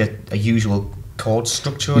not like a usual chord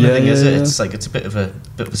structure or Yeah, anything, is yeah, it? yeah. It's like it's a bit of a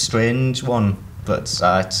strange one. But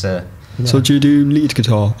it's So do you do lead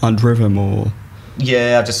guitar and rhythm or?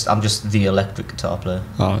 yeah. I'm just the electric guitar player,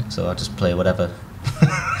 Oh, so I just play whatever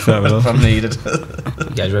fair enough. if I'm needed.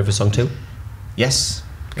 You guys ready for song two? Yes.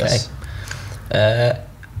 Okay. Yes.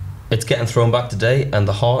 It's getting thrown back today, and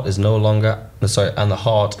the heart is no longer. No, sorry, and the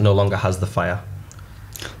heart no longer has the fire.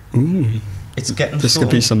 Ooh, It's getting this thrown.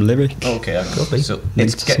 could be some lyric. Okay, I Could be. so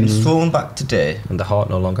Linked it's getting to- thrown back today. And the heart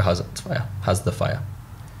no longer has its fire. Has the fire.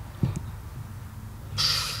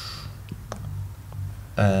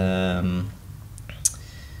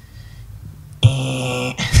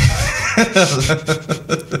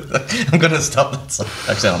 I'm gonna stop that song.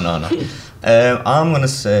 Actually, no. I'm gonna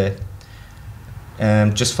say,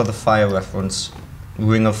 just for the fire reference,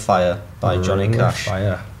 "Ring of Fire" by Johnny Ring of Cash.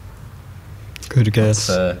 Fire. Good guess.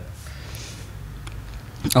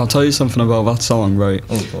 I'll tell you something about that song, right?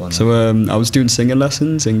 Oh, go on. So I was doing singing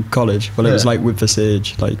lessons in college. Well, it was Yeah. like with the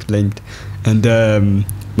Sage, like linked. And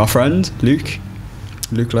my friend Luke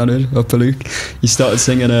Leonard, Upper Luke, he started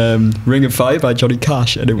singing "Ring of Fire" by Johnny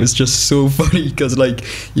Cash, and it was just so funny because like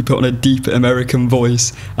he put on a deep American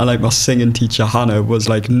voice, and like my singing teacher Hannah was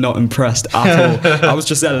like not impressed at all. I was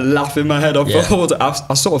just there laughing my head off. Yeah.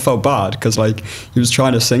 I sort of felt bad because like he was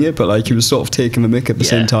trying to sing it, but like he was sort of taking the mick at the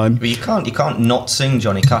same time. But you can't not sing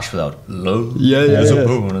Johnny Cash without "Love." Yeah,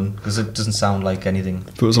 because it doesn't sound like anything.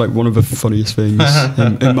 But it was like one of the funniest things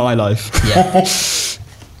in my life. Yeah.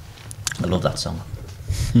 I love that song.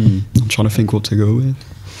 I'm trying to think what to go with.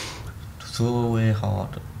 Throw away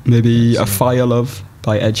heart. Maybe Yeah, "A Fire Love"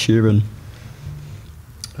 by Ed Sheeran.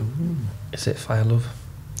 Is it Fire Love?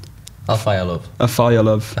 I'll Fire Love. "A Fire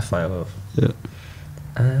Love." A Fire Love. Yeah.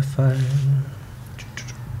 A Fire.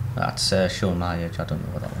 That's showing my age. I don't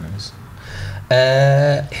know what that one is.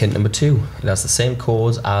 Hint number two. It has the same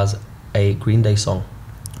chords as a Green Day song.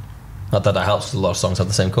 Not that helps, because a lot of songs have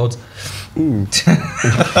the same chords. Ooh.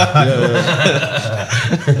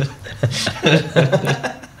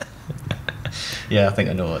 Yeah, I think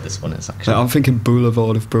I know what this one is actually. I'm thinking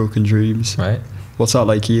 "Boulevard of Broken Dreams." Right? What's that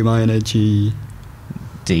like? E minor, G,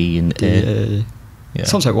 D and D, A. A. Yeah.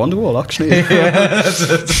 Sounds like Wonderwall, actually.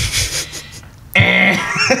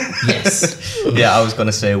 Yes. Yeah, I was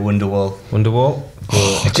gonna say Wonderwall. Wonderwall.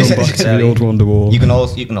 Come back to the old Wonderwall. You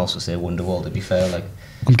can also say Wonderwall. To be fair, like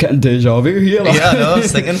I'm getting deja vu here. Like. yeah, I know. I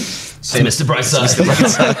was thinking. Mr. Brightside.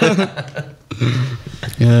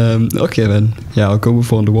 Okay then. Yeah, I'll go with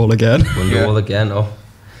Wonderwall again. Wonderwall again. Oh,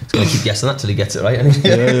 he's going to keep guessing that till he gets it right. Isn't he?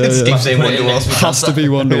 Yeah. Keep saying Wonderwall. Has to be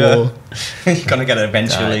Wonderwall. You're gonna get it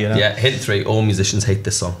eventually. You know? Yeah, hint three. All musicians hate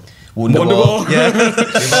this song. Wonderwall. Yeah.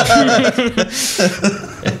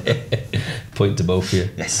 Point to both of you.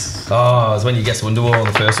 Yes. Oh, it's when you guess Wonderwall on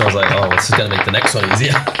the first one, I was like, oh, this is going to make the next one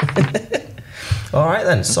easier. All right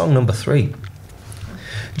then, song number 3.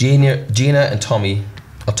 Gina and Tommy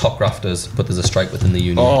are top grafters, but there's a strike within the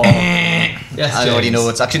union. Oh, Yes, I already know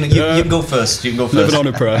what's actually. You can go first. You can go first. Living on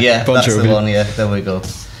a Prayer. Yeah, Bon that's the Jovi. one. Yeah, there we go.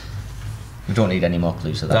 We don't need any more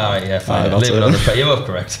clues to that. Ah, yeah, fine. that's Leave it it. on the track. You're both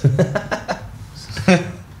correct.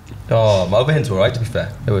 Oh, my other hints were right, to be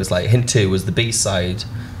fair. It was like, hint 2 was the B-side.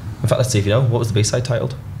 In fact, let's see if you know. What was the B-side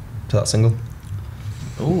titled to that single?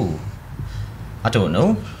 Ooh, I don't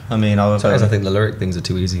know. I mean, I Sometimes I think the lyric things are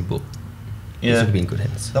too easy, but these would yeah, have been good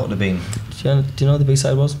hints. that would have been. Do you know what the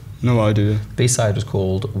B-side was? no idea. B-side was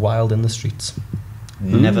called Wild in the Streets.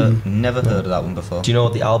 Never heard of that one before. Do you know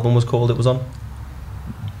what the album was called it was on?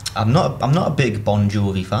 I'm not a big Bon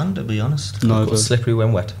Jovi fan, to be honest. No It idea. was Slippery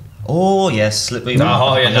When Wet. Oh yes, Slippery.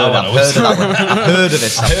 Oh, yeah, no one I've knows. heard of that one. I've heard of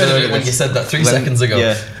it. I heard of it when you said that 3 seconds ago.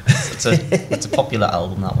 Yeah, it's a popular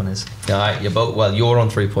album. That one is. Alright, you're both, well, you're on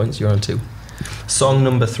 3 points, you're on 2. Song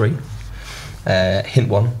number 3. Hint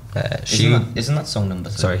 1. Isn't that song number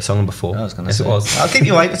 3? Sorry, song number 4. I was gonna Yes, say. it was. I'll keep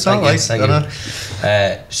you right. It's all right. Thank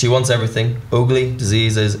you. She wants everything, ugly,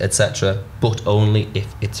 diseases, etc., but only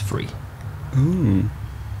if it's free. Ooh.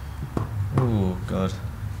 Oh God.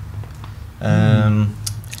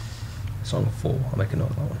 Song 4. I'll make a note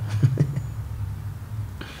of that one.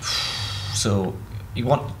 So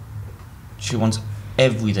she wants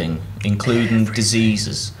everything, including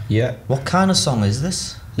diseases. Yeah. What kind of song is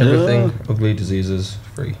this? Everything, ugly, diseases,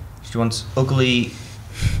 free. She wants ugly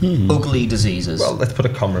diseases. Well, let's put a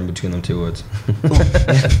comma in between them 2 words.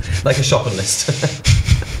 Like a shopping list.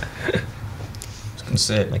 I was gonna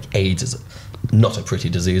say Like AIDS is not a pretty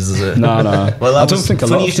disease, is it? No, no. Well, that I don't was think a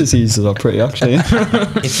funny lot you of should- diseases are pretty, actually.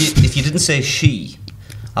 if you didn't say she,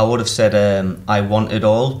 I would have said "I Want It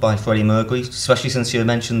All" by Freddie Mercury, especially since you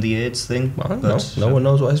mentioned the AIDS thing. Well, But- no one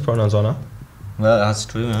knows what his pronouns are now. Well, that's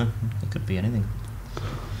true. Huh? It could be anything.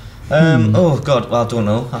 Oh God, well, I don't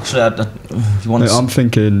know. Actually, if you want I'm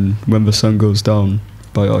thinking When the Sun Goes Down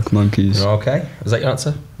by Arctic Monkeys. You're okay? Is that your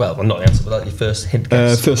answer? Well, not the answer, but that's your first hint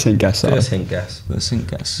guess. First thing guess that. First hint guess. Let's think,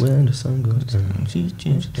 guess. When the sun goes down.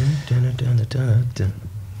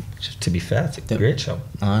 To be fair, it's a great show.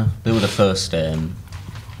 They were the first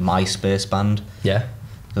MySpace band. Yeah.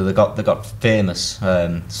 So they got famous.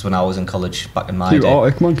 So when I was in college back in my Who, day.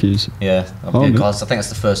 Arctic Monkeys? Yeah, Oh, because I think that's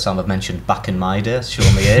the first time I've mentioned back in my day.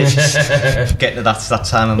 Showing my age. Getting to that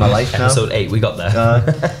time in my life now. Episode 8, we got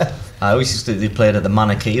there. I always used to. They played at the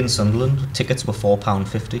Manakee in Sunderland. Tickets were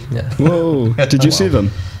 £4.50. Yeah. Whoa. Did you see them?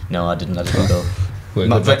 No, I didn't go. We're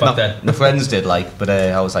My, good fri- back then. my friends did, but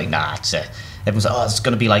I was like, nah, it's everyone's like, oh, it's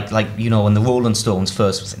going to be like when the Rolling Stones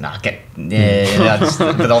first was like, nah,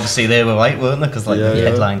 but obviously they were right, weren't they? Because Yeah, they yeah.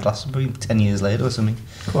 headlined Glastonbury 10 years later or something.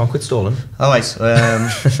 Come on, quit stalling. All right,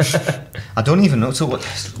 I don't even know. So what?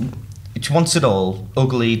 She wants it all.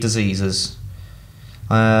 Ugly diseases.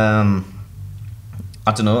 I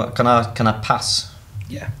don't know. Can I pass?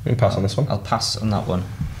 Yeah. We can pass on this one. I'll pass on that one.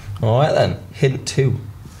 Alright then. Hint 2.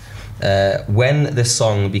 When this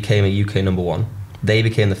song became a UK number 1, they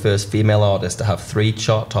became the first female artist to have 3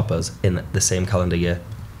 chart toppers in the same calendar year.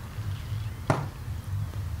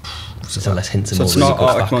 So less hints and So more it's not musical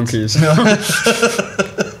Arctic facts.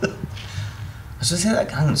 Monkeys. So say that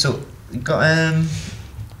again. So you got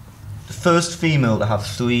the first female to have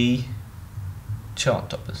 3 chart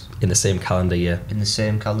toppers In the same calendar year. in the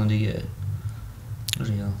same calendar year.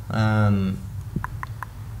 Bloody hell.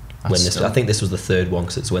 When this, I think this was the 3rd one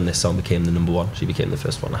because it's when this song became the number 1. She became the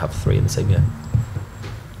first one to have 3 in the same year.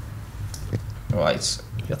 Right.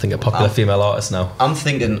 I think a popular female artist now. I'm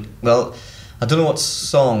thinking. Well, I don't know what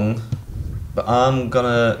song, but I'm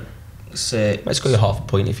gonna say. Might score you half a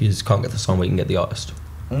point if you just can't get the song, but you can get the artist.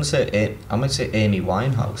 I'm gonna say. I might say Amy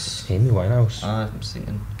Winehouse. Amy Winehouse. I'm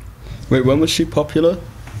thinking. Wait, when was she popular?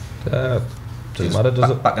 Doesn't matter,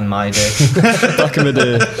 does it? Back in my day. Back in the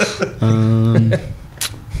day.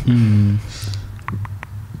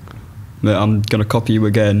 Mate, I'm gonna copy you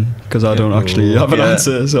again because I don't actually have an Yeah.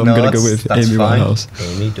 answer, so I'm No, gonna go that's- with that's Amy fine. Winehouse.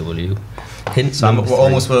 Amy W. Hint So number we're 3.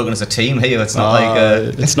 almost working as a team here. It's not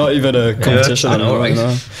like. It's not even a competition I know, anymore.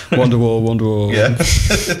 right? No. Wonderwall. Yeah.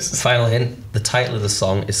 Final hint. The title of the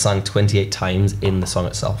song is sung 28 times in the song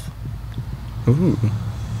itself. Ooh.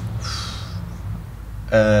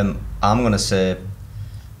 I'm gonna say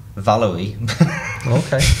Valerie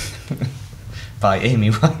Okay. by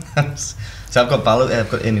Amy Winehouse. So I've got Valerie. I've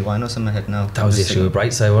got Amy Winehouse in my head now. That was the issue with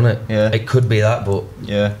Brightside, wasn't it? Yeah. It could be that, but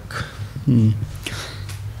Yeah.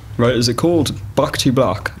 Right, is it called Back to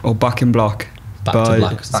Black or Back in Black? Back by to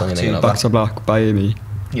Black. is the song you're thinking of. Back to Black by Amy.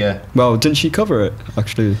 Yeah. Well, didn't she cover it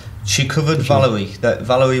actually? She covered Valerie. That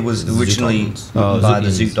Valerie was originally Zootons. Oh, by the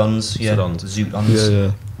Zootons. Zootons. Yeah. Zootons. Zootons. Yeah,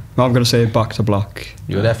 yeah. I'm going to say Back to Black.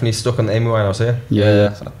 You were definitely stuck on the Amy Winehouse here.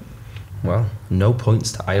 Yeah. Well, no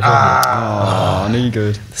points to either. I knew you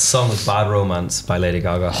good. The song was Bad Romance by Lady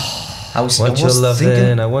Gaga. I was Want your loving,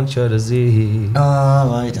 thinking, I want your disease. I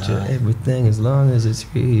Want your everything as long as it's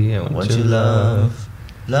free. I want your love.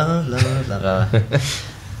 love.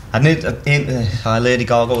 I need Lady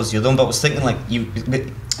Gaga was the other one, but I was thinking like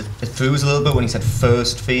it threw us a little bit when he said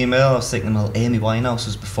first female. I was thinking, well, Amy Winehouse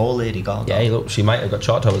was before Lady Gaga. Yeah, look, she might have got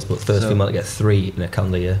chart toppers, but first female to get 3 in a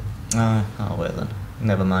calendar year. Oh well then,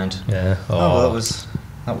 never mind. Yeah. Well,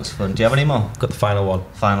 that was fun. Do you have any more? Got the final one.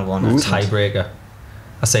 Final one. Tiebreaker.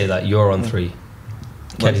 I say that you're on 3.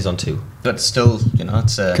 Keddy's on 2. But still,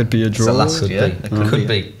 it's Could be a it's the draw. last Could year. be. It Could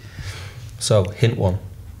be. So, hint 1.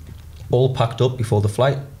 All packed up before the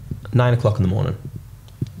flight, 9 o'clock in the morning.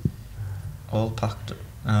 All packed.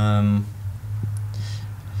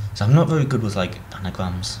 So I'm not very good with like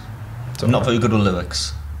anagrams. I'm not very good with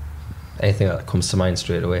lyrics. Anything that comes to mind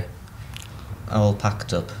straight away. All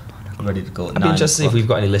packed up, ready to go. I'd be interested to see if we've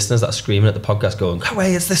got any listeners that are screaming at the podcast going, "How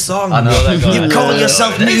way is this song?" I know. You You call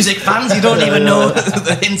yourself music fans, you don't even know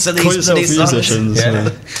the hints of Call these yourself songs. musicians. Yeah.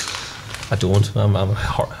 I don't. I'm a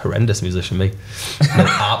horrendous musician, me. I know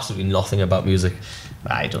absolutely nothing about music.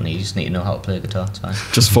 I don't need. You just need to know how to play guitar. It's fine.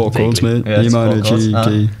 Just 4 chords, Vaguely. mate. Yeah, E it's minor, 4 chords. G,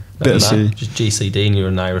 G, bit of C. Just GCD and you're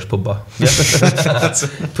an Irish pub bar. Put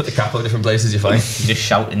the cap over different places, you're fine. You just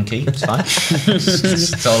shout in key. It's fine.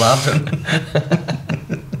 It's all happening.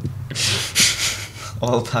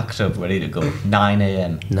 All packed up, ready to go. 9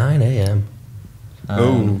 a.m. 9 a.m.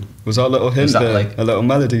 Was that a little hint was that there? like- A little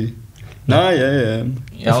melody? 9 a.m.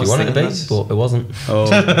 Yeah, I If was you wanted to be, thinking that's- but it wasn't. Oh,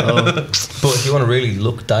 But if you want to really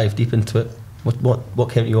dive deep into it, what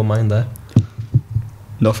came to your mind there?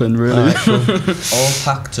 nothing really. Alright, cool. all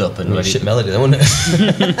packed up and ready. Shit melody, then, wasn't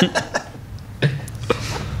it?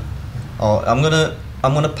 Oh, I'm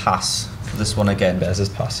gonna pass for this one again. There's his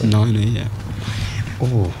passing. 9 a.m.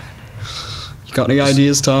 Oh. You got any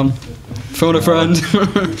ideas, Tom? Phone a friend.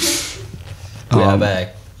 We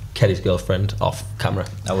have Keddy's girlfriend off camera.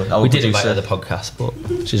 Our We did invite her producer. to the podcast, but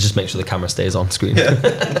she just make sure the camera stays on screen. Yeah,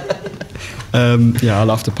 I'll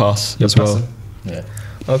have to pass You're as well. passing. Yeah.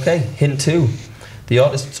 Okay, hint 2. The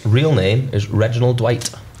artist's real name is Reginald Dwight.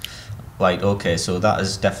 Right. Okay. So that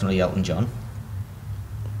is definitely Elton John.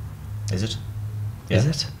 Is it? Yeah. Is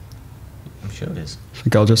it? I'm sure it is. I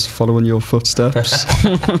think I'll just follow in your footsteps.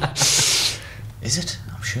 Is it?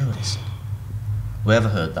 I'm sure it is. We ever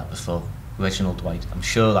heard that before? Reginald Dwight. I'm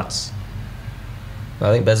sure that's.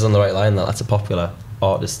 I think Bez's on the right line. That's a popular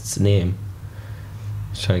artist's name.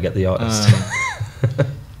 Just trying to get the artist.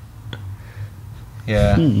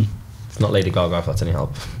 Yeah. It's not Lady Gaga, if that's any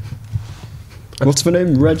help. What's the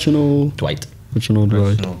name? Reginald Dwight. Dwight.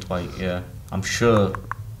 Reginald Dwight. Yeah. I'm sure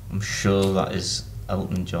that is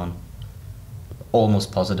Elton John.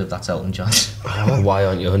 Almost positive that's Elton John. Why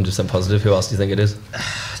aren't you 100% positive? Who else do you think it is?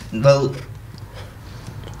 Well,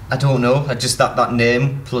 I don't know. I just that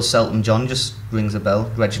name plus Elton John just rings a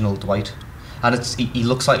bell. Reginald Dwight, and he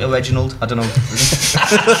looks like a Reginald. I don't know.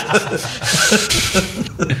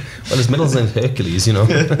 Well, his middle name's Hercules, you know.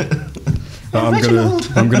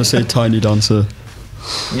 I'm gonna say Tiny Dancer.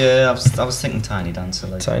 Yeah, I was thinking Tiny Dancer.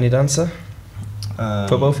 Like Tiny Dancer.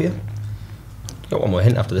 For both of you. Got one more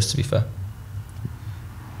hint after this, to be fair.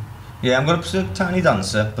 Yeah, I'm gonna put Tiny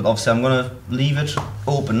Dancer, but obviously I'm gonna leave it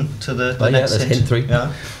open to the Oh, yeah, next there's hint 3.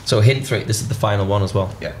 Yeah. So hint 3, this is the final one as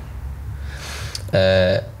well. Yeah.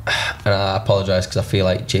 And I apologise because I feel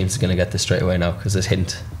like James is going to get this straight away now because this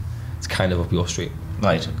hint is kind of up your street.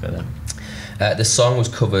 Right. Okay then. This song was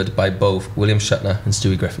covered by both William Shatner and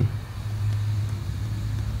Stewie Griffin.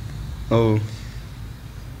 Oh,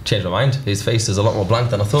 Changed my mind. His face is a lot more blank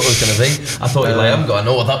than I thought it was going to be. I thought I haven't got to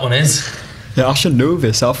know what that one is. yeah, I should know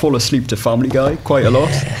this. I fall asleep to Family Guy quite a lot.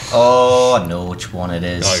 Oh, I know which one it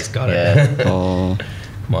is. Oh, he's got yeah. it. Oh,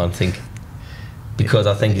 Come on, think. Because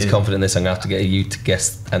I think he's confident in this, I'm going to have to get you to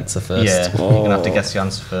guess the answer first. Yeah. You're gonna have to guess the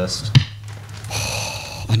answer first.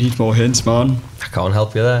 I need more hints, man. I can't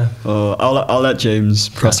help you there. I'll let James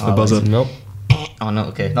press the buzzer. Nope. Oh no.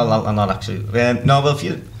 Okay. No, I'm not actually. No, well, if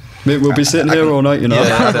you. Mate, we'll be sitting here all night, you know.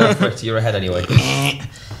 Yeah, go for it. You're ahead anyway.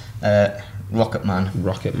 Rocket Man.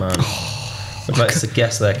 Rocket Man. Would you like to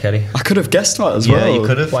guess there, Keddy? I could have guessed that as Yeah, well. you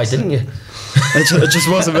could have. Why didn't you? It just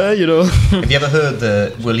wasn't there, you know. Have you ever heard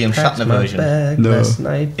the William Shatner version? No.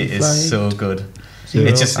 It is so good.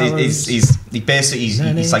 It's just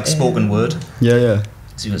he's like spoken word. Yeah.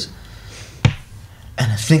 So he goes,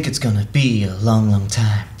 and I think it's gonna be a long, long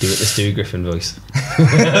time. Do it the Stewie Griffin voice.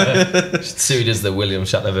 Stewie does the William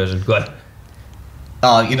Shatner version. Go on.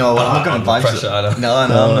 Oh, you know what? I'm not going to buy pressure, I know. No, I'm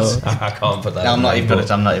not. I can't put that. No, in I'm not there, even.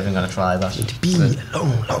 but I'm not even going to try that. it'd be a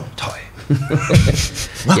long, long time.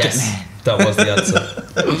 Yes, that was the answer.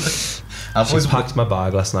 I've She always packed my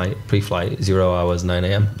bag last night, pre-flight, 0 hours, 9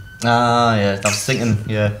 a.m. Ah, yeah. I was thinking.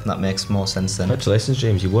 Yeah, that makes more sense then. Congratulations,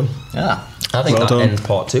 James, you won. Yeah. I think Well that done. ends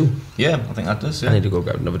part 2. Yeah, I think that does. I Yeah. need to go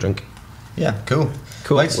grab another drink. Yeah. Cool.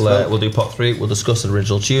 Cool. Right, We'll do part 3. We'll discuss the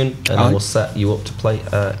original tune, and then Aye. we'll set you up to play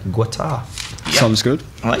guitar. Sounds good.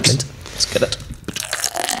 Right. Let's get it.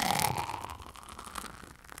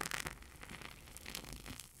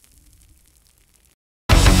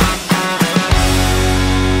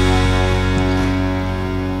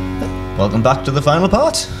 Welcome back to the final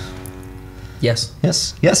part. Yes.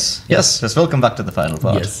 Yes. Welcome back to the final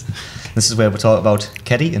part. Yes. This is where we talk about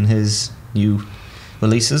Keddy and his new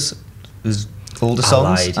releases, his older I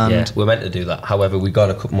songs. lied, And yeah. We're meant to do that. However, we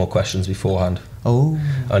got a couple more questions beforehand. oh,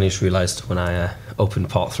 I only just realised when I opened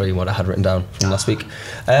part 3 what I had written down from last week.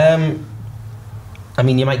 I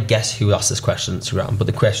mean, you might guess who asked this question on Instagram, but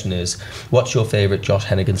the question is, what's your favourite Josh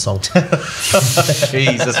Hennigan song?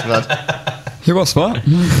 Jesus, man. Who was what? I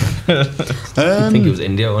think it was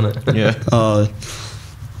India, wasn't it? Yeah.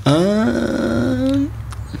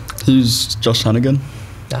 Who's Josh Hannigan?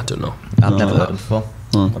 I don't know. I've never heard him before.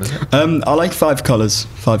 Oh. What is it? I like Five Colours.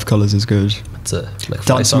 Five Colours is good. It's a like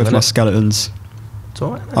Dancing with My It's Skeletons.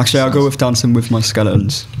 alright. Actually, I'll go with Dancing with My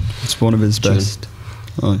Skeletons. It's one of his Tune. best.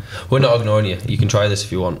 Oh. We're not ignoring you. You can try this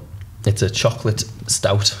if you want. It's a chocolate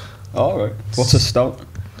stout. All right. What's a stout?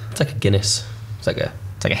 It's like a Guinness. It's like a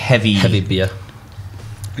It's like a heavy. beer.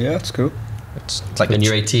 Yeah, it's cool. It's like When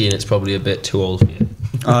you're 18, it's probably a bit too old for you.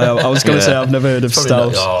 I was going to Yeah. say I've never heard of Probably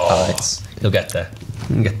not- stouts. oh, you'll get there.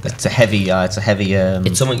 You'll get there. It's a heavy. It's a heavy.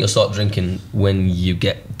 It's something you'll start drinking when you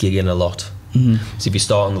get gigging a lot. So if you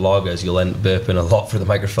start on the lagers, you'll end up burping a lot through the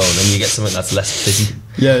microphone, and you get something that's less fizzy.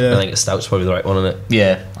 Yeah. I think a stout's probably the right one, isn't it?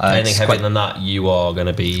 yeah. Anything It's heavier quite, than that, you are going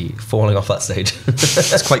to be falling off that stage.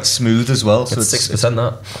 it's quite smooth as well. So It's it's 6%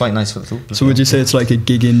 that. quite nice for the throat. So would you say it's like a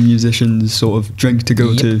gigging musician's sort of drink to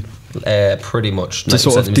go to? Pretty much. To 90%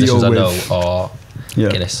 sort of of the musicians I deal know with- are Yeah.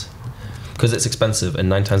 Guinness. Because it's expensive, and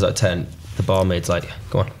 9 times out of 10, the barmaid's like,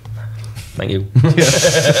 go on. Thank you.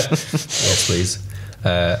 Yes, please.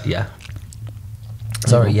 Yeah.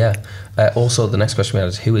 Sorry, yeah. Also, the next question we had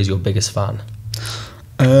is, who is your biggest fan?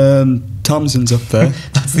 Tamsin's up there.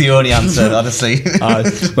 That's the only answer, honestly. But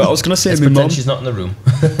I was going to say Let's my pretend mum. she's not in the room.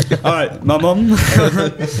 All right, my mum.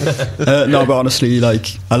 No, but honestly,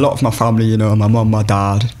 like a lot of my family, you know, my mum, my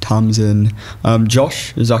dad, Tamsin.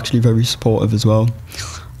 Josh is actually very supportive as well.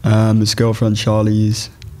 His girlfriend Charlie's,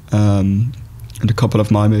 and a couple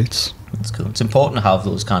of my mates. It's cool. It's important to have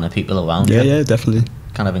those kind of people around Yeah, you. yeah, definitely.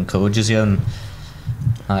 Kind of encourages you, and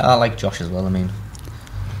I like Josh as well. I mean,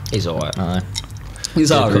 He's alright. He's He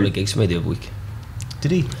did a couple of alright. gigs for me the other week.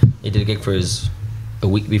 did he? He did a gig for us a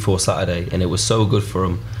week before Saturday, and it was so good for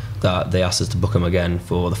him that they asked us to book him again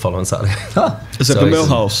for the following Saturday. Is it So the he's-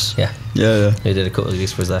 Millhouse? Yeah, Yeah. he did a couple of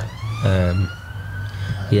gigs for us there.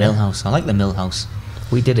 Millhouse. I like the Millhouse.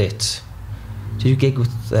 We did it. Did you gig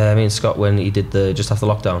with me and Scott when he did the just after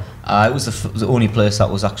lockdown? It was the only place that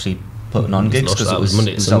was actually putting on It was gigs lush, because that it was was,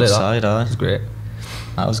 Monday it to was Sunday, that. outside. It was great.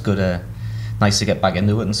 That was good. Nice to get back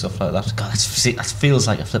into it and stuff like that. God, that feels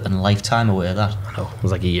like a flipping lifetime away. That I know, it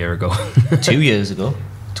was like a year ago. 2 years ago,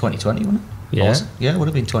 2020, wasn't it? Yeah. Or was it? Yeah, it would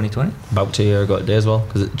have been 2020. About 2 years ago today as well,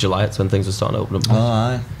 because July, it's when things were starting to open up. Oh,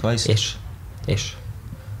 aye, Christ. Ish.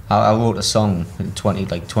 I wrote a song in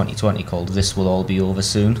 2020 called "This Will All Be Over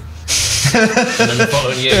Soon." And then the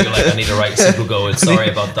following year, you're like, I need to write a sequel going, sorry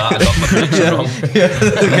about that, I got my prediction wrong.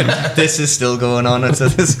 This is still going on.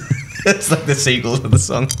 It's like the sequel to the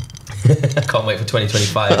song. I can't wait for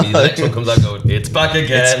 2025. The next one comes out going, it's back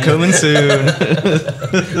again. It's coming soon.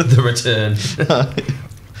 The return.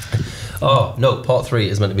 Oh, no, part 3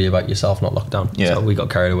 is meant to be about yourself, not lockdown. Yeah. So we got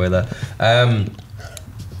carried away there.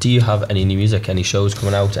 Do you have any new music, any shows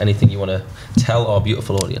coming out, anything you want to tell our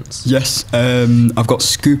beautiful audience? Yes. I've got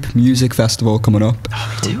Scoop Music Festival coming up.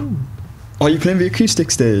 Do. Are you playing the acoustic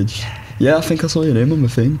stage? Yeah, I think I saw your name on the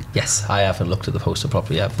thing. Yes, I haven't looked at the poster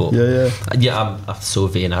properly yet, but Yeah. I'm so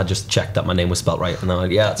vain. I just checked that my name was spelt right, and I'm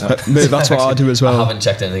like, yeah, that's right. Mate, that's what I do as well. I haven't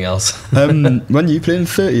checked anything else. When are you playing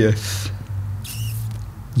 30th?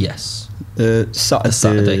 Yes, Saturday.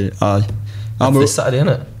 Saturday. Aye. it's this Saturday, isn't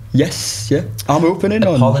it? Yes, yeah. I'm opening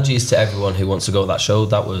on. Apologies to everyone who wants to go to that show.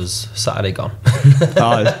 That was Saturday gone.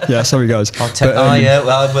 Aye, yeah, sorry guys. Yeah,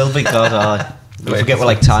 well, it will be. God, I forget we're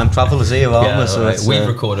like time travelers here, aren't Yeah, we? So right. it's, We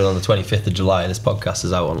recorded on the 25th of July. This podcast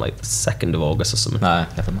is out on like the 2nd of August or something. Nah,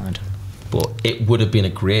 never mind. but it would have been a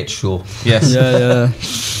great show. Yes. Yeah.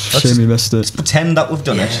 Shame we missed it. Pretend that we've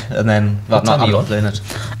done it, and then What time are you on? playing it.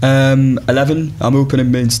 11. I'm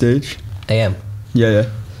opening main stage. AM. Yeah.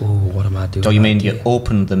 Oh, what am I doing? Oh, you mean you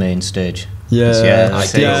opened the main stage? Yeah.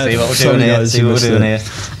 See what we're Sorry, doing here. guys, See you what we're missed doing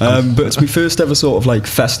it. here. But it's my first ever sort of like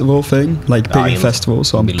festival thing, like big festival,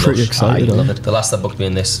 so I'm Be pretty lush. excited. I love it. The last that booked me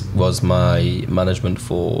in this was my management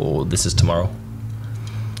for This Is Tomorrow.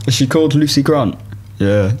 Is she called Lucy Grant?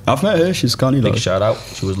 Yeah, I've met her. She's canny. Big Like. shout out.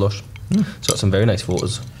 She was lush. So got some very nice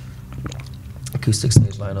photos. Acoustic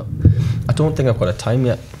stage lineup. I don't think I've got a time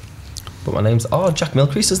yet, but my name's Jack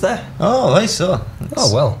Milcrease is there. Oh, right, so.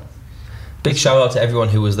 Oh well. Big shout out to everyone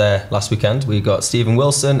who was there last weekend. We got Stephen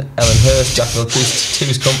Wilson, Ellen Hurst, Jack Milcrease,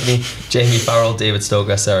 Two's Company, Jamie Farrell, David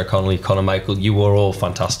Stoker, Sarah Connolly, Conor Michael. You were all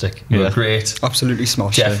fantastic. You were great. Absolutely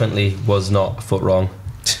smashed it. Definitely was not a foot wrong,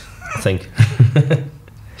 I think.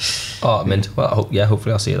 Mint. Well,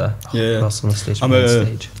 hopefully I'll see you there. Yeah. That's on the stage.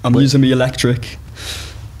 I'm using my electric,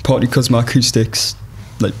 partly because my acoustics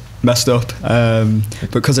like messed up,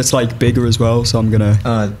 because it's like bigger as well. So I'm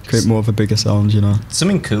gonna create more of a bigger sound. You know.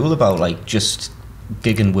 Something cool about like just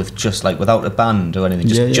gigging with just like without a band or anything,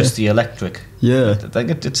 just the electric. Yeah. I think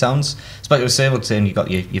it sounds. It's like you were saying you got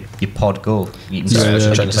your pod go. You can Sorry, I was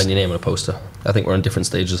Yeah. trying to find your name on a poster. I think we're on different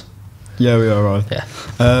stages. Yeah, we are right. Yeah.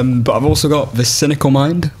 But I've also got the Cynical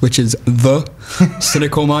Mind, which is the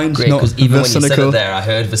Cynical Mind. Great, not because even the when you cynical. said it there, I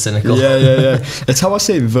heard the cynical. Yeah. It's how I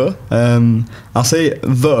say the. I say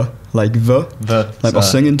the, like the. Like my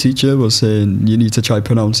singing teacher was saying, you need to try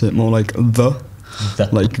pronounce it more like the.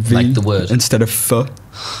 Like the. Like the word. Instead of the.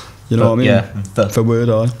 You know what I mean? Yeah, the word,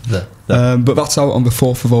 The. But that's out on the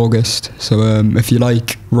 4th of August. So if you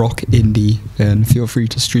like rock indie, then feel free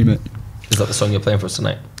to stream it. Is that the song you're playing for us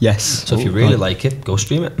tonight? Yes. So if you really like it, go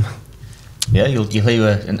stream it. Yeah, you'll hear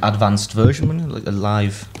an advanced version, won't you? Like a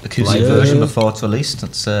live acoustic Yeah. version before it's released.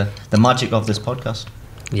 That's the magic of this podcast.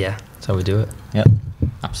 Yeah, that's how we do it. Yeah,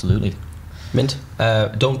 absolutely. Mint,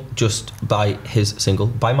 don't just buy his single,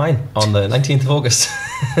 buy mine on the 19th of August.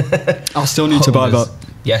 I'll still need to buy that.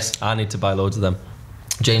 Yes, I need to buy loads of them.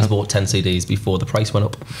 James bought 10 CDs before the price went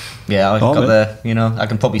up. Yeah, I've got I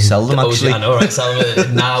can probably sell them actually. I know, right? Sell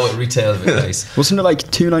them now at retail price. Wasn't it like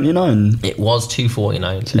 $2.99? It was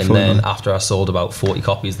 $2.49, and then after I sold about 40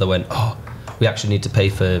 copies, they went, we actually need to pay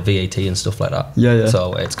for VAT and stuff like that. Yeah.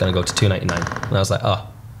 So it's going to go to $2.99, and I was like,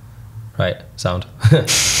 right, sound.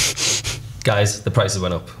 Guys, the prices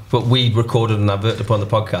went up. But we recorded an advert upon the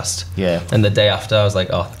podcast. Yeah. And the day after, I was like,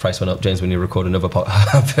 the price went up. James, we need to record another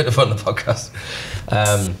advert upon the podcast.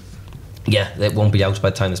 It won't be out by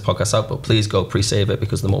the time this podcast's out, but please go pre-save it,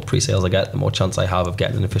 because the more pre-sales I get, the more chance I have of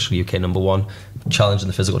getting an official UK #1, challenging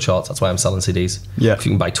the physical charts. That's why I'm selling CDs. Yeah. If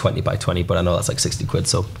you can buy 20, buy 20, but I know that's like 60 quid,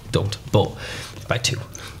 so don't. But buy 2.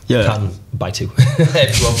 Yeah. Can buy 2.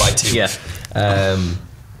 Everyone buy 2. Yeah.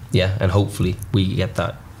 And hopefully we get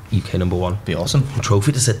that UK #1. Be awesome.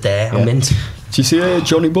 Trophy to sit there. Yeah. I'm mint. Do you see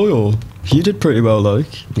Johnny Boyle? He did pretty well,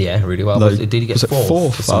 like. Yeah, really well. Like, Did he get was it fourth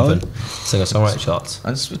fourth, for something? Singer-songwriter charts.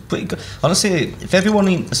 That's pretty good. Honestly, if everyone,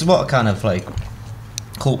 this is what I kind of like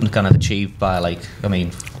hoping to kind of achieve by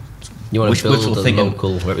You want to build a thinking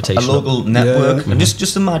local reputation. a local network, Yeah. and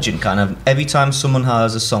just imagine kind of every time someone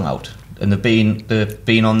has a song out and they've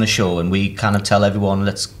been on the show, and we kind of tell everyone,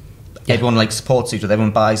 everyone like supports each other,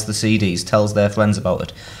 everyone buys the CDs, tells their friends about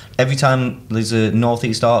it. Every time there's a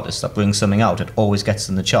northeast artist that brings something out, it always gets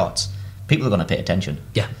in the charts. People are going to pay attention.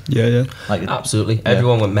 Yeah. Yeah. Like Absolutely.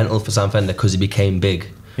 Everyone went mental for Sam Fender because he became big.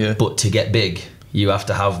 Yeah. But to get big, you have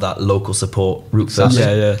to have that local support route first.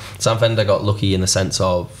 Yeah. Sam Fender got lucky in the sense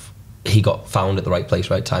of he got found at the right place,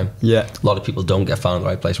 right time. Yeah. A lot of people don't get found at the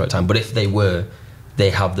right place, right time. But if they were, they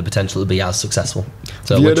have the potential to be as successful.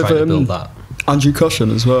 So Have you we're heard of, trying to build that. Andrew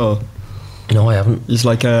Cushion as well. No, I haven't. He's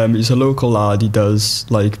like he's a local lad. He does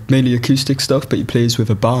like mainly acoustic stuff, but he plays with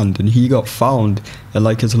a band. And he got found at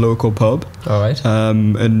like his local pub. All right.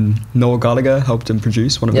 And Noel Gallagher helped him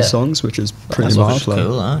produce one of his songs, which is pretty mad. Like.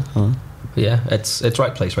 cool, huh? Yeah, it's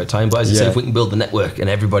right place, right time. But as you say, if we can build the network and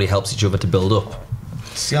everybody helps each other to build up,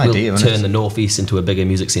 It's the idea, we'll isn't turn it? the northeast into a bigger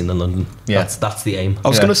music scene than London. Yeah. That's the aim. I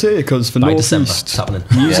was Yeah. going to say, because the By December, northeast it's happening.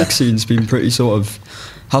 music Yeah. scene's been pretty sort of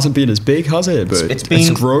hasn't been as big, has it? But It's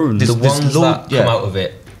been- grown. The There's ones that come yeah. out of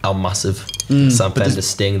it are massive. Sam Fender,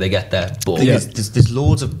 Sting, they get there. But Yeah. There's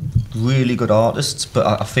loads of really good artists, but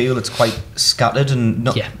I feel it's quite scattered, and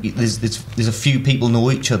not. Yeah. There's a few people know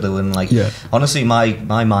each other, and like Yeah. honestly, my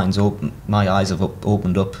mind's open, my eyes have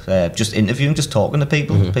opened up. Just interviewing, just talking to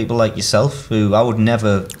people, people like yourself, who I would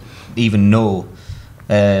never even know,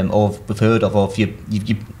 or have heard of, or if you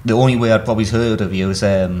the only way I'd probably heard of you is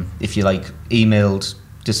if you like emailed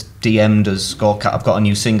just DM'd us, I've got a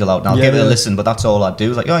new single out, and I'll give it a listen, but that's all I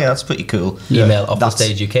do. Like, oh yeah, that's pretty cool. Email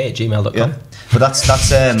offthestageuk@gmail.com. Yeah. But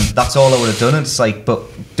that's all I would have done. It's like, but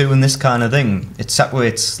doing this kind of thing, it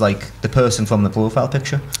separates like the person from the profile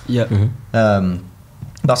picture. Yeah. Mm-hmm.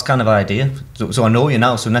 That's kind of an idea. So I know you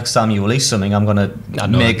now. So next time you release something, I'm gonna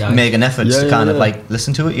make an effort to kind of like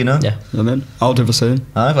listen to it. You know. Yeah. I mean, I'll do the same.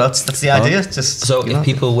 Well, that's the idea. Just so if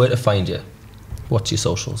people were to find you, what's your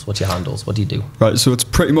socials? What's your handles? What do you do? Right. So it's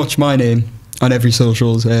pretty much my name on every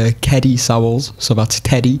socials. Keddy Sowels. So that's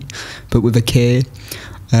Teddy, but with a K.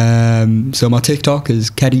 So my TikTok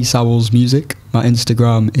is Keddy Sowels Music. My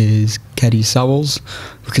Instagram is Keddy Sowels.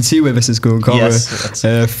 We can see where this is going, can't we?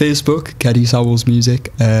 Facebook, Keddy Sowels Music.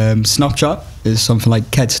 Snapchat is something like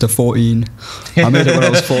Kedster14. I made it when I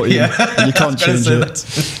was 14. And you can't change it.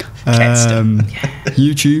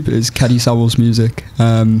 YouTube is Keddy Sowels Music.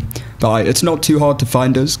 But it's not too hard to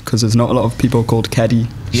find us because there's not a lot of people called Keddy.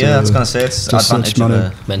 Yeah, I was going to say it's advantage of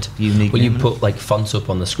a unique Will you name. put like fonts up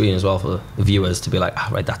on the screen as well for the viewers to be like,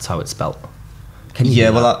 right, that's how it's spelt? Can you? Yeah,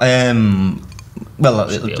 it'll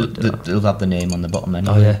have the name on the bottom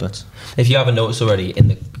anyway. Oh, yeah. But if you haven't noticed already, in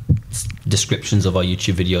the descriptions of our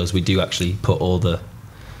YouTube videos, we do actually put all the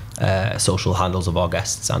social handles of our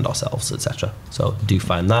guests and ourselves, etc. So do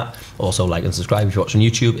find that. Also, like and subscribe if you're watching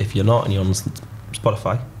YouTube. If you're not and you're on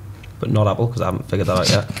Spotify, but not Apple, because I haven't figured that out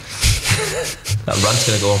yet. That rant's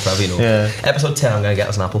going to go on forever, you know. Yeah. Episode 10, I'm going to get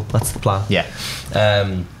us an Apple. That's the plan. Yeah.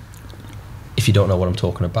 If you don't know what I'm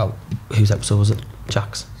talking about, whose episode was it?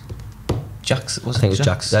 Jack's? I think it was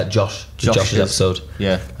Jack's. Josh's episode.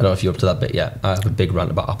 Yeah. I don't know if you're up to that bit yet. I have a big rant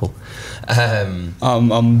about Apple.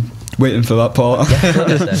 I'm waiting for that part.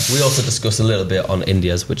 We also discussed a little bit on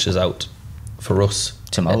India's, which is out for us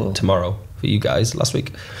tomorrow for you guys last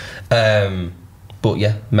week. But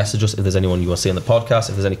yeah, message us if there's anyone you want to see on the podcast.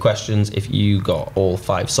 If there's any questions, if you got all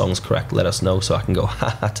 5 songs correct, let us know so I can go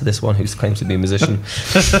to this one who claims to be a musician.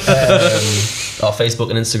 Our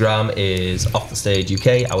Facebook and Instagram is Off The Stage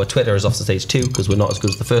UK. Our Twitter is Off The Stage 2 because we're not as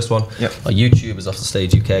good as the first one. Yep. Our YouTube is Off The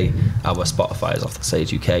Stage UK. Our Spotify is Off The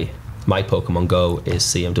Stage UK. My Pokemon Go is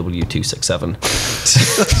CMW267.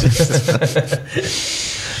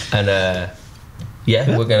 And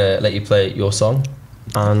we're going to let you play your song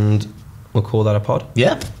and we'll call that a pod.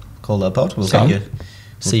 Yeah, call that a pod. We'll get you.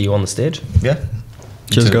 See you on the stage. Yeah.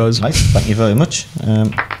 Cheers, guys. Nice. Thank you very much. There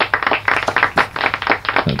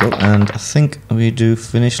we go. And I think we do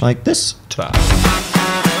finish like this. Ta.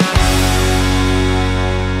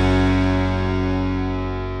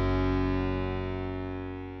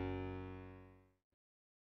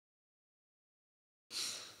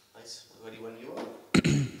 Nice. Ready when you are?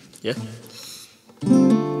 Yeah.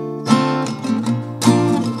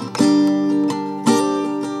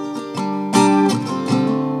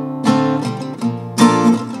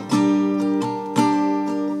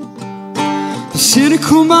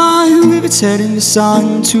 Cynical mind with its head in the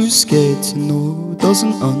sand, too scared to know,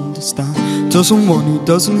 doesn't understand, doesn't want to,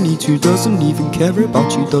 doesn't need to, doesn't even care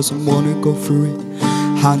about you, doesn't want to go through it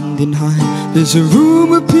hand in hand. There's a room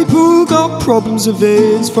where people got problems of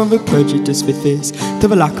theirs, from the prejudice with this to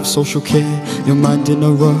the lack of social care. Your mind in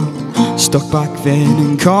a rut, stuck back then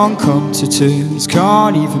and can't come to terms,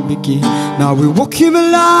 can't even begin. Now we're walking the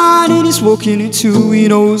line and he's walking it too. He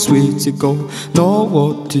knows where to go, know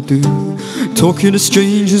what to do. Talking to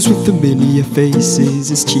strangers with familiar faces,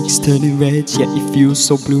 his cheeks turning red, yet he feels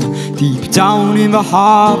so blue. Deep down in the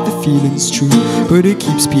heart the feeling's true, but it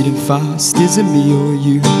keeps beating fast. Is it me or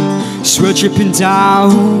you? Sweat dripping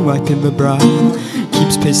down, wiping the brow,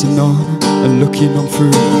 keeps pacing on and looking on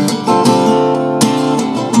through.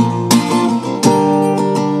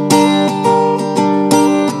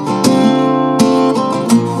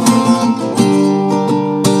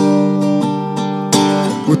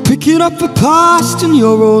 Picking up the past and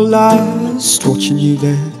you're all last, watching you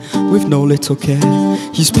there with no little care.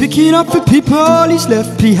 He's picking up the people he's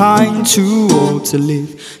left behind, too old to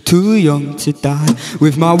live, too young to die.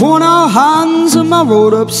 With my worn out hands and my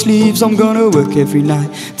rolled up sleeves, I'm gonna work every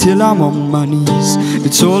night till I'm on my knees.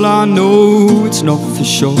 It's all I know, it's not for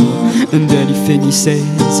sure, and anything he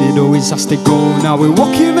says, it always has to go. Now we're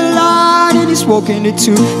walking the line and he's walking it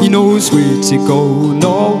too. He knows where to go,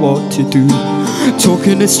 know what to do.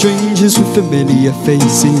 Talking to strangers with familiar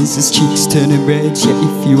faces, his cheeks turning red, yet he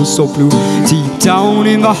feels so blue. Deep down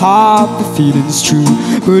in the heart the feeling's true,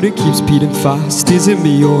 but it keeps beating fast. Is it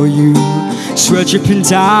me or you? Sweat dripping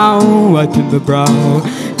down, wiping the brow,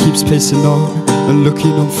 keeps pacing on and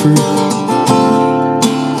looking on through.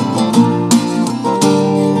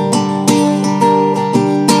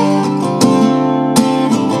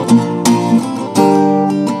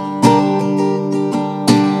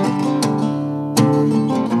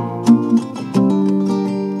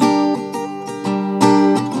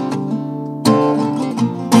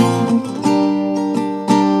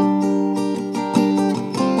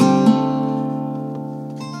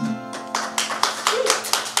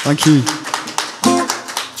 Thank you.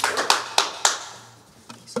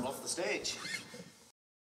 He's off the stage.